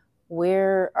yourself.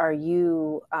 Where are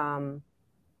you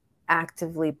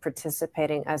actively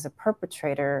participating as a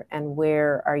perpetrator, and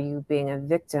where are you being a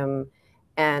victim?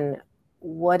 And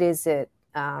what is it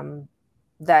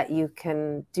that you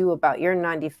can do about your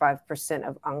 95%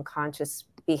 of unconscious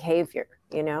behavior,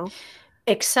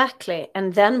 Exactly.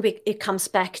 And then it comes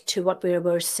back to what we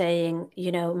were saying,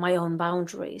 my own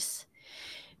boundaries.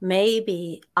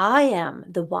 Maybe I am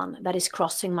the one that is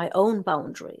crossing my own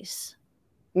boundaries.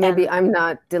 Maybe And I'm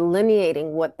not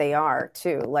delineating what they are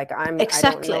too. Like I don't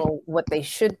exactly. know what they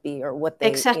should be or what they,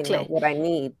 Exactly. what I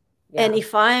need. Yeah. And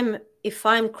if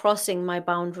I'm crossing my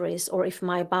boundaries, or if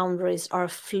my boundaries are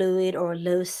fluid or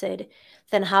lucid,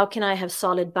 then how can I have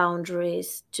solid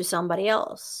boundaries to somebody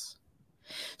else?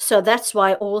 So that's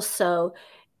why also,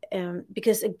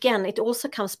 because again, it also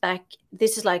comes back,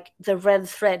 this is like the red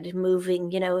thread moving,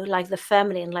 like the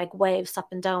feminine, like waves up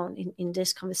and down in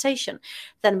this conversation.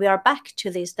 Then we are back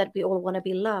to this, that we all want to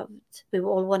be loved. We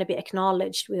all want to be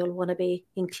acknowledged. We all want to be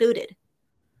included.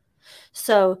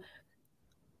 So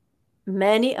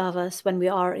many of us, when we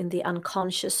are in the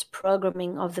unconscious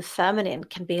programming of the feminine,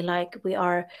 can be like, we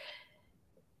are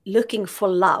looking for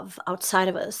love outside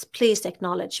of us. Please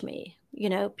acknowledge me,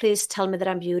 please tell me that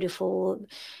I'm beautiful.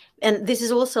 And this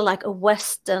is also like a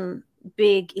Western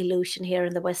big illusion here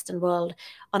in the Western world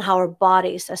on how our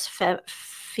bodies as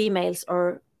females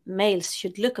or males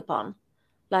should look upon.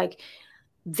 Like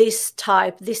this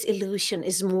illusion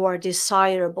is more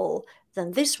desirable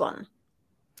than this one.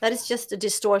 That is just a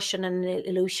distortion and an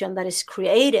illusion that is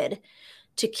created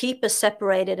to keep us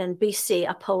separated and busy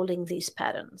upholding these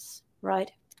patterns,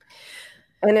 right?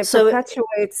 And it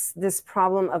perpetuates this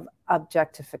problem of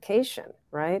objectification,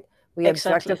 right? We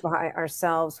exactly. objectify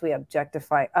ourselves, we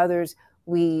objectify others,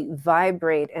 we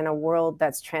vibrate in a world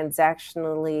that's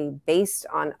transactionally based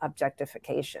on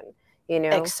objectification,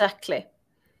 Exactly.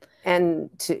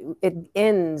 And it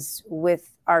ends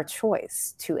with our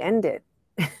choice to end it.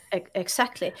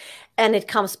 Exactly. And it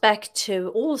comes back to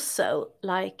also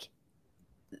like,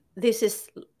 this is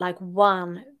like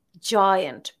one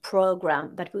giant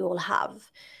program that we all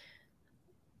have.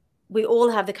 We all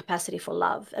have the capacity for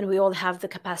love, and we all have the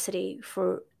capacity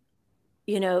for,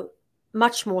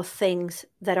 much more things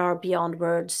that are beyond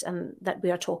words and that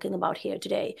we are talking about here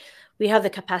today. We have the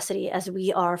capacity, as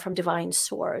we are from divine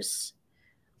source.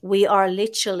 We are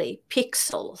literally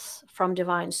pixels from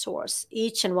divine source.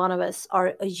 Each and one of us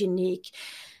are a unique,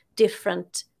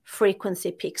 different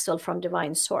frequency pixel from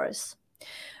divine source.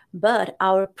 But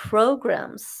our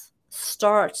programs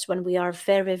starts when we are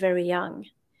very, very young.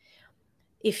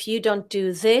 If you don't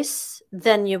do this,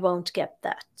 then you won't get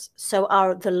that. So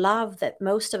the love that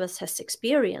most of us has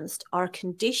experienced are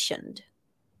conditioned,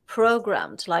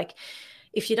 programmed. Like,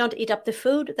 if you don't eat up the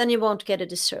food, then you won't get a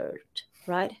dessert,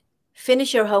 right?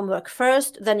 Finish your homework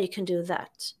first, then you can do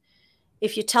that.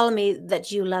 If you tell me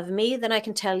that you love me, then I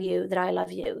can tell you that I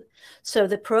love you. So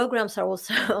the programs are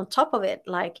also on top of it.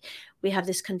 Like, we have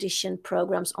this conditioned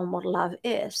programs on what love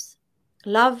is.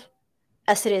 Love,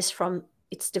 as it is from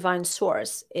its divine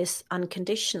source, is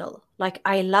unconditional. Like,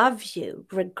 I love you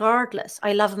regardless.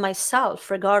 I love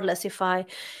myself regardless if I,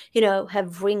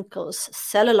 have wrinkles,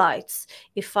 cellulites,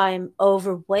 if I'm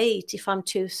overweight, if I'm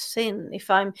too thin, if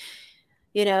I'm,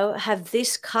 have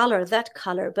this color, that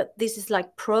color. But this is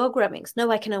like programmings.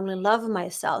 No, I can only love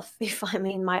myself if I'm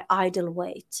in my ideal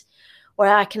weight, or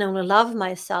I can only love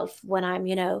myself when I'm,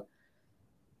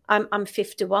 I'm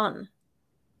 51.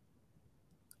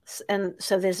 And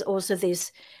so there's also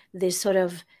this sort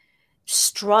of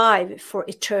strive for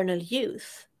eternal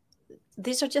youth.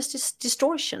 these are just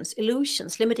distortions,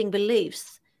 illusions, limiting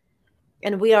beliefs,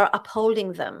 and we are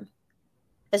upholding them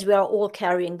as we are all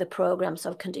carrying the programs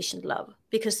of conditioned love.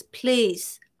 Because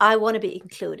please, I want to be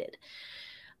included.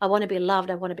 I want to be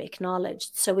loved. I want to be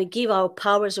acknowledged. So we give our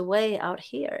powers away out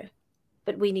here,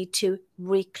 but we need to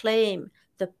reclaim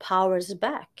the powers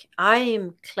back.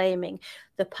 I'm claiming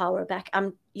the power back.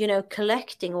 I'm,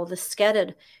 collecting all the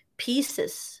scattered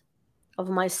pieces of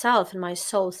myself and my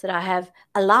souls that I have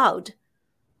allowed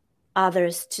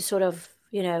others to sort of,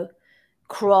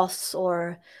 cross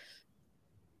or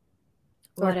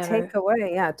whatever. take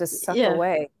away. Yeah, just suck Yeah,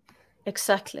 away.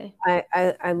 exactly.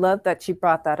 I love that you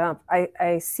brought that up.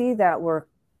 I see that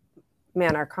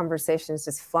our conversation is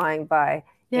just flying by.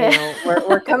 Yeah.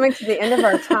 We're coming to the end of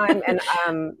our time, and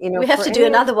we have to do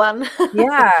another one.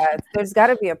 Yeah, there's got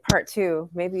to be a part 2,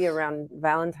 maybe around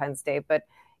Valentine's Day, but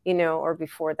or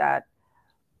before that.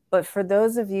 But for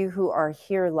those of you who are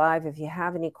here live, if you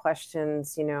have any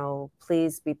questions,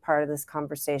 please be part of this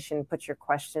conversation. Put your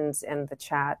questions in the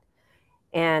chat,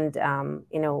 and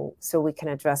so we can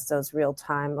address those real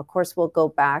time. Of course, we'll go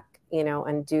back,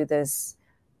 and do this.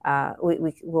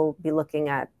 We will be looking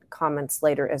at comments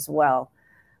later as well.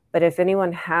 But if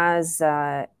anyone has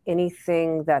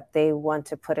anything that they want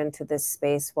to put into this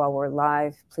space while we're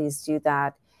live, please do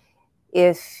that.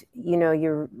 If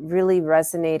you're really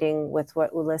resonating with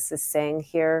what Ulyss is saying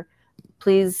here,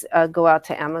 please go out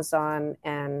to Amazon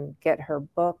and get her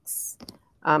books.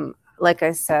 Like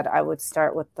I said, I would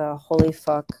start with the Holy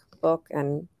Fuck book.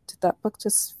 And did that book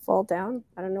just fall down?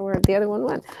 I don't know where the other one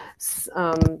went.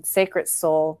 Sacred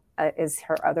Soul is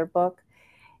her other book.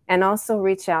 And also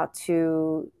reach out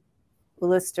to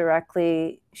Ulyss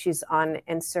directly. She's on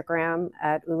Instagram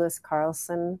at Ulyss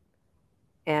Carlson.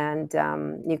 And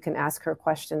you can ask her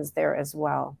questions there as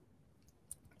well.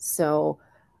 So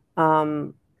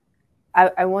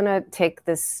I want to take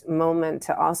this moment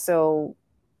to also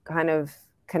kind of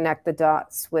connect the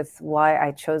dots with why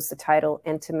I chose the title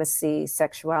Intimacy,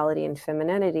 Sexuality, and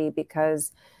Femininity,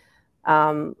 because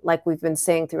like we've been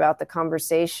saying throughout the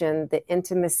conversation, the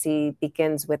intimacy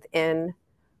begins within.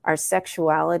 Our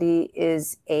sexuality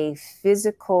is a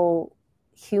physical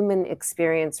human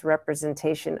experience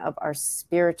representation of our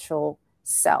spiritual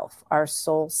self, our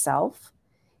soul self.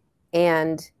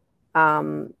 And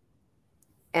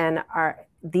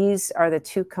these are the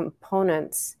two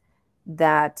components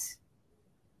that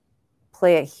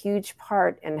play a huge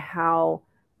part in how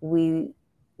we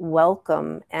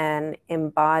welcome and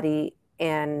embody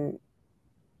and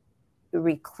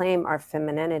reclaim our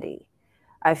femininity.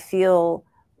 I feel,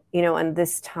 in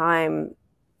this time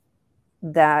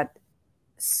that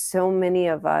so many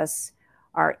of us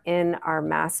are in our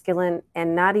masculine,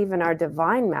 and not even our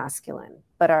divine masculine,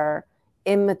 but our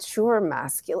immature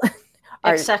masculine.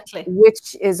 Exactly.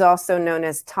 Which is also known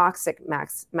as toxic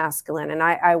masculine. And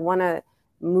I want to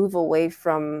move away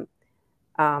from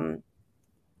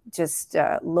just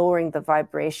lowering the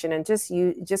vibration and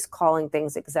just calling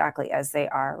things exactly as they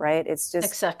are, right? It's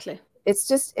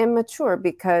just immature,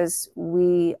 because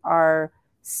we are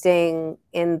staying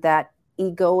in that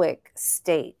egoic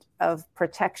state of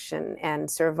protection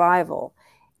and survival.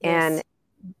 Yes. And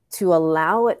to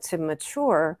allow it to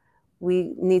mature,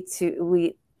 the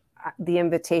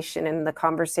invitation and the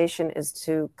conversation is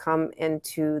to come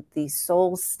into the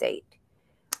soul state.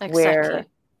 Exactly. Where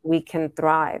we can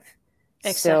thrive.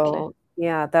 Exactly. So,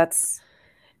 yeah, that's...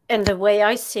 And the way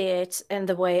I see it and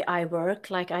the way I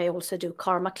work, like I also do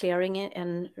karma clearing,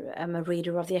 and I'm a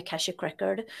reader of the Akashic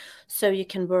Record. So you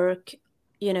can work,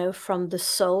 from the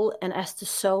soul, and as the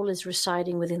soul is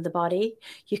residing within the body,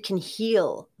 you can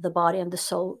heal the body and the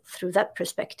soul through that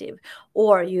perspective.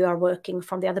 Or you are working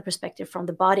from the other perspective, from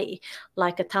the body,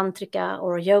 like a tantrika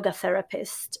or a yoga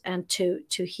therapist, and to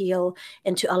heal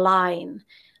and to align,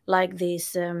 like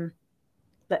these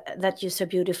that you so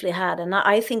beautifully had. And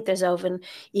I think there's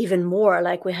even more,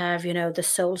 like we have, the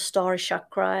soul star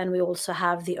chakra, and we also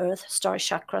have the earth star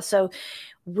chakra. So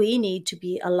we need to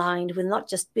be aligned with not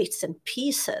just bits and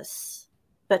pieces,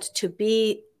 but to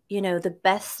be, the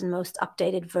best and most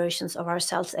updated versions of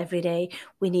ourselves every day.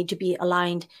 We need to be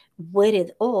aligned with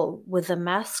it all, with the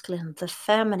masculine, the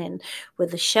feminine,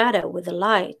 with the shadow, with the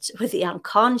light, with the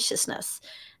unconsciousness,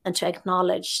 and to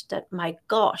acknowledge that, my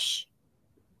gosh,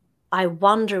 I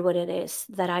wonder what it is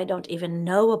that I don't even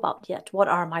know about yet. What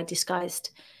are my disguised,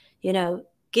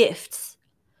 gifts?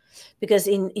 Because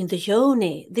in the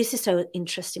yoni, this is so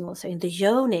interesting also, in the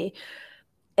yoni,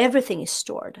 everything is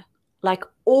stored. Like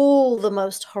all the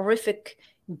most horrific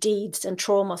deeds and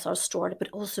traumas are stored, but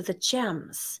also the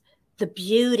gems, the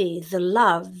beauty, the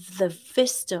love, the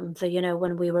wisdom,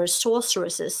 when we were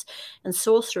sorceresses and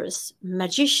sorcerers,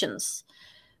 magicians,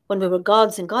 when we were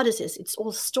gods and goddesses, it's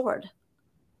all stored.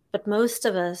 But most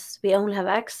of us, we only have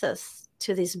access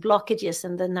to these blockages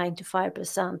in the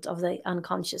 95% of the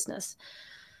unconsciousness.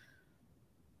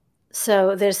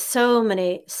 So there's so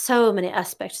many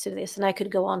aspects to this, and I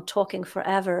could go on talking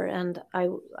forever. And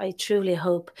I truly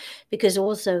hope, because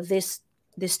also this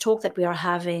talk that we are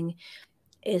having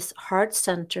is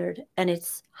heart-centered and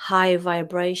it's high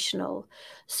vibrational.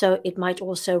 So it might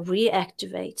also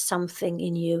reactivate something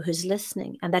in you who's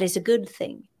listening, and that is a good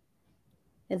thing.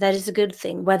 That is a good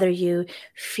thing. Whether you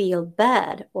feel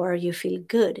bad or you feel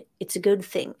good, it's a good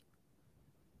thing.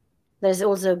 There's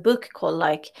also a book called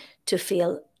like to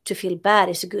feel bad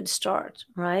is a good start,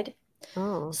 right?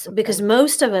 Oh, okay. So, because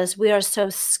most of us, we are so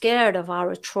scared of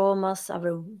our traumas,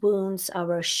 our wounds,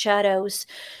 our shadows.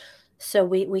 So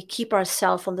we keep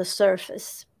ourselves on the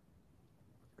surface.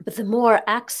 But the more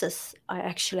access I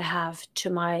actually have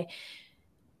to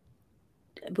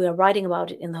we are writing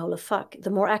about it in the Whole of Fuck,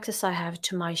 the more access I have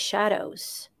to my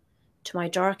shadows, to my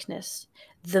darkness,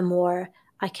 the more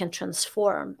I can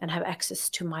transform and have access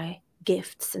to my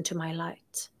gifts and to my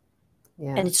light.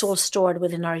 Yes. And it's all stored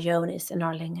within our yonis and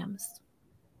our lingams.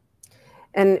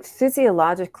 And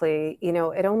physiologically,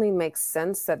 it only makes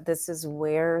sense that this is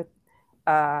where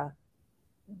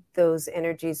those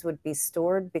energies would be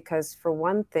stored, because for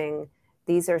one thing,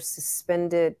 these are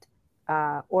suspended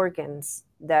organs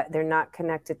that they're not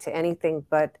connected to anything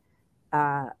but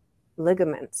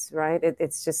ligaments, right?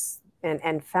 It's just,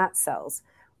 and fat cells.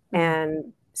 Mm-hmm.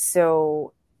 And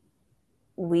so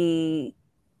we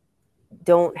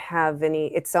don't have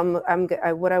any,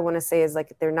 what I want to say is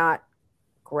like, they're not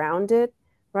grounded,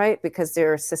 right? Because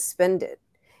they're suspended,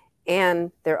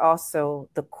 and they're also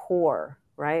the core,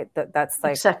 right? That's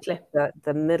like exactly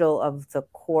the middle of the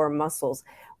core muscles.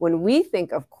 When we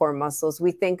think of core muscles,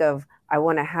 we think of, I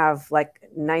want to have like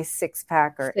nice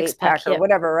 6-pack or 8-pack or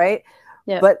whatever, right?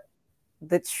 Yeah. But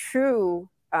the true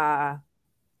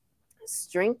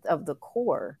strength of the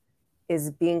core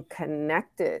is being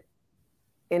connected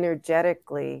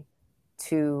energetically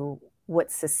to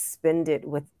what's suspended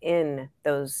within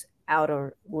those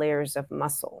outer layers of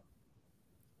muscle.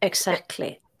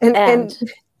 Exactly. And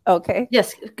okay.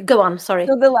 Yes, go on. Sorry.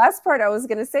 So the last part I was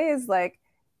going to say is like,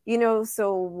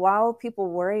 so while people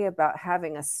worry about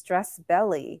having a stress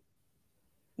belly,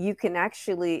 you can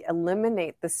actually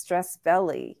eliminate the stress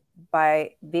belly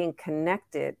by being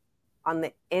connected on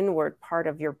the inward part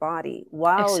of your body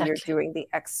while you're doing the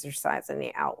exercise in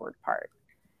the outward part.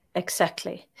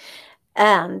 Exactly.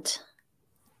 And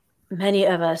many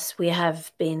of us, we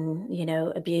have been,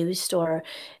 abused or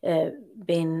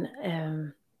been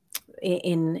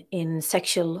in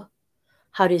sexual,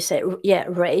 how do you say,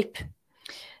 rape.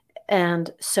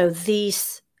 And so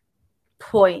these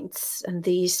points and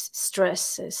these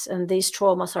stresses and these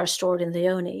traumas are stored in the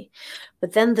yoni.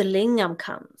 But then the lingam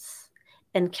comes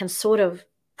and can sort of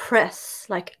press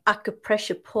like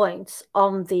acupressure points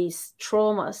on these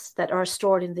traumas that are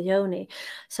stored in the yoni.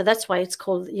 So that's why it's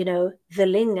called, the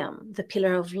lingam, the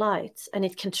pillar of light, and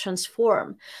it can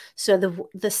transform. So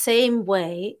the same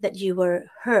way that you were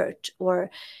hurt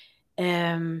or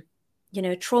traumatized,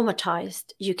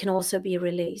 you can also be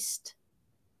released.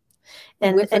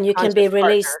 And you can be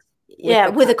released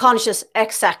with a conscious,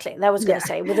 exactly, that was going to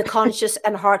say, with a conscious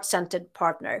and heart-centered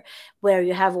partner, where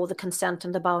you have all the consent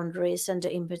and the boundaries and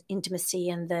the intimacy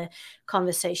and the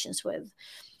conversations with.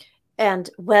 And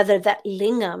whether that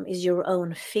lingam is your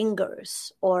own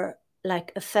fingers or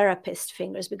like a therapist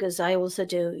fingers, because I also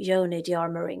do yoni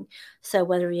de-armoring. So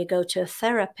whether you go to a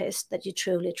therapist that you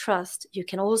truly trust, you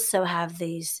can also have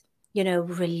these,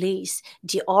 release,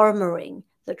 de-armoring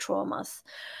the traumas.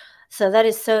 So that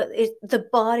is the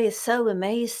body is so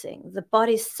amazing. The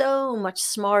body is so much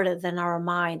smarter than our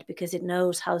mind, because it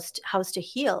knows how to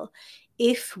heal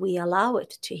if we allow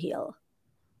it to heal.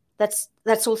 That's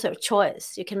also a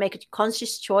choice. You can make a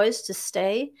conscious choice to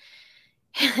stay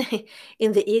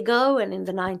in the ego and in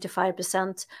the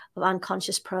 95% of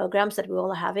unconscious programs that we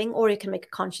all are having, or you can make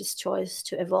a conscious choice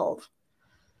to evolve.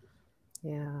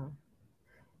 Yeah.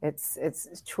 It's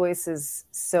choice is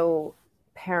so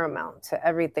paramount to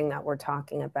everything that we're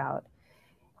talking about.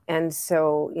 And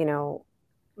so,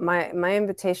 my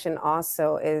invitation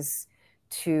also is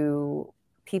to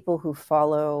people who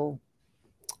follow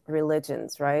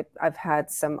religions, right? I've had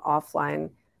some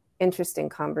offline interesting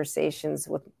conversations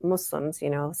with Muslims,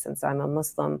 since I'm a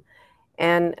Muslim,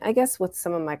 and I guess with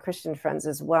some of my Christian friends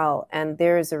as well. And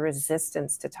there is a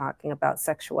resistance to talking about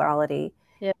sexuality.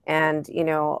 Yeah. And,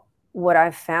 what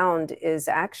I've found is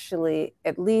actually,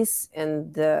 at least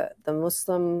in the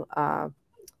Muslim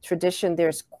tradition,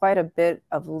 there's quite a bit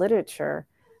of literature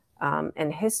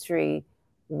and history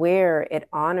where it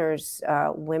honors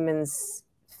women's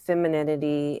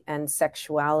femininity and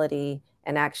sexuality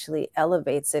and actually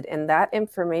elevates it. And that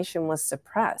information was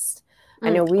suppressed. I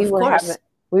know Of course.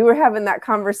 we were having that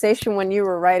conversation when you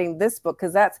were writing this book,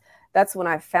 because that's when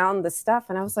I found the stuff,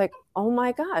 and I was like, oh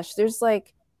my gosh, there's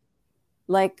like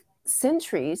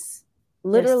centuries,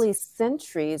 literally Yes,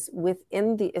 centuries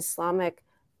within the Islamic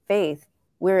faith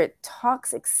where it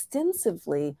talks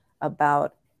extensively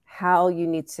about how you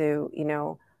need to,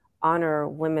 honor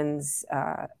women's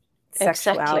exactly.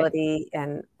 sexuality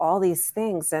and all these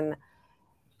things. And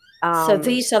So um,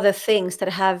 these are the things that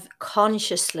have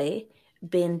consciously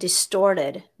been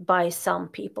distorted by some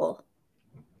people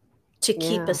to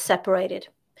keep yeah, us separated.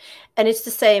 And it's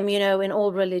the same, in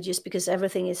all religions, because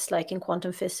everything is like in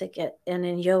quantum physics and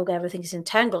in yoga, everything is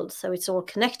entangled. So it's all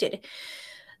connected.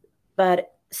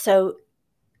 But so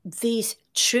these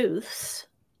truths,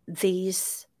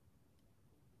 these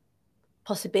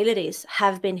possibilities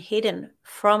have been hidden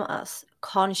from us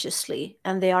consciously,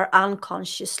 and they are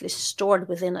unconsciously stored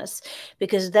within us,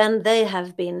 because then they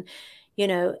have been,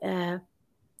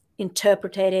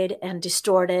 interpreted and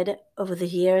distorted over the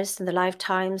years and the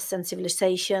lifetimes and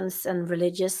civilizations and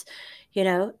religious,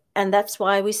 and that's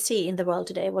why we see in the world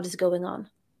today what is going on.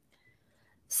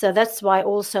 So that's why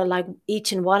also, like,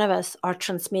 each and one of us are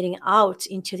transmitting out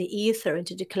into the ether,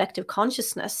 into the collective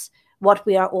consciousness, what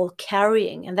we are all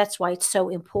carrying. And that's why it's so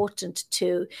important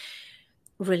to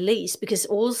release, because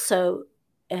also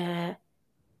the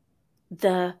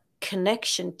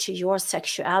connection to your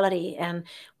sexuality, and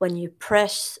when you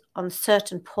press on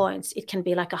certain points, it can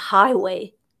be like a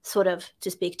highway, sort of,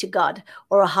 to speak, to God,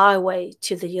 or a highway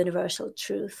to the universal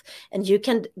truth. And you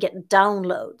can get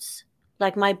downloads,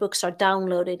 like my books are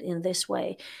downloaded in this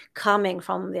way, coming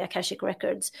from the Akashic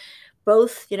records,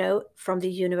 both from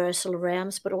the universal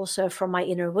realms, but also from my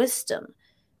inner wisdom,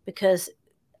 because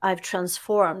I've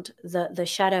transformed the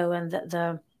shadow and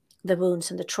the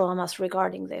wounds and the traumas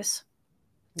regarding this.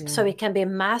 So yeah. it can be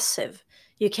massive.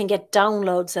 You can get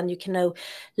downloads, and you can know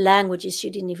languages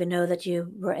you didn't even know that you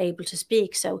were able to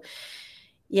speak. So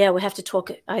yeah, we have to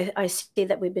talk. I see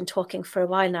that we've been talking for a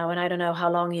while now, and I don't know how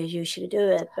long you usually do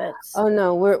it, but Oh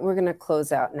no, we're gonna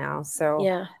close out now. So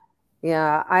yeah.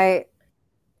 yeah, I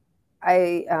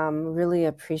really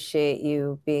appreciate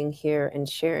you being here and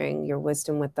sharing your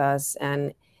wisdom with us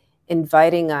and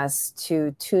inviting us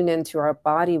to tune into our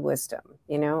body wisdom.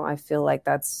 I feel like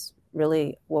that's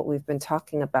really what we've been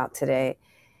talking about today.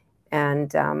 And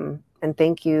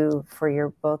thank you for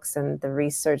your books and the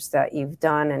research that you've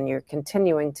done and you're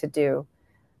continuing to do.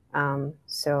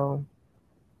 So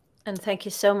And thank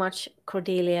you so much,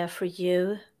 Cordelia, for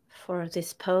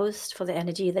this post, for the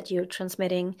energy that you're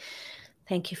transmitting.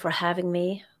 Thank you for having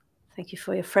me. Thank you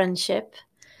for your friendship.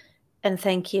 And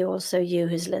thank you also, you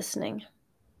who's listening.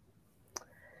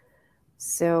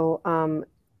 So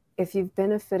if you've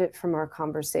benefited from our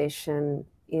conversation,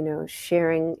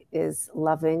 sharing is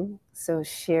loving. So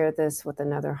share this with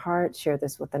another heart, share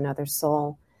this with another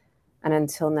soul. And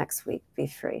until next week, be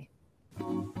free.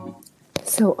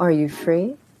 So are you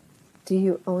free? Do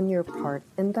you own your part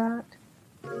in that?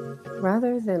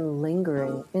 Rather than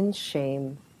lingering in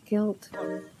shame, guilt,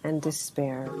 and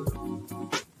despair,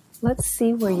 let's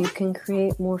see where you can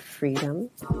create more freedom,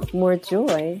 more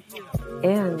joy,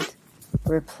 and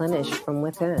replenish from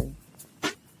within.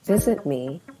 Visit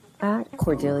me at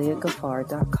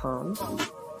CordeliaGaffar.com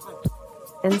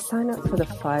and sign up for the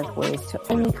 5 ways to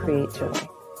only create joy.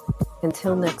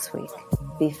 Until next week,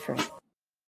 be free.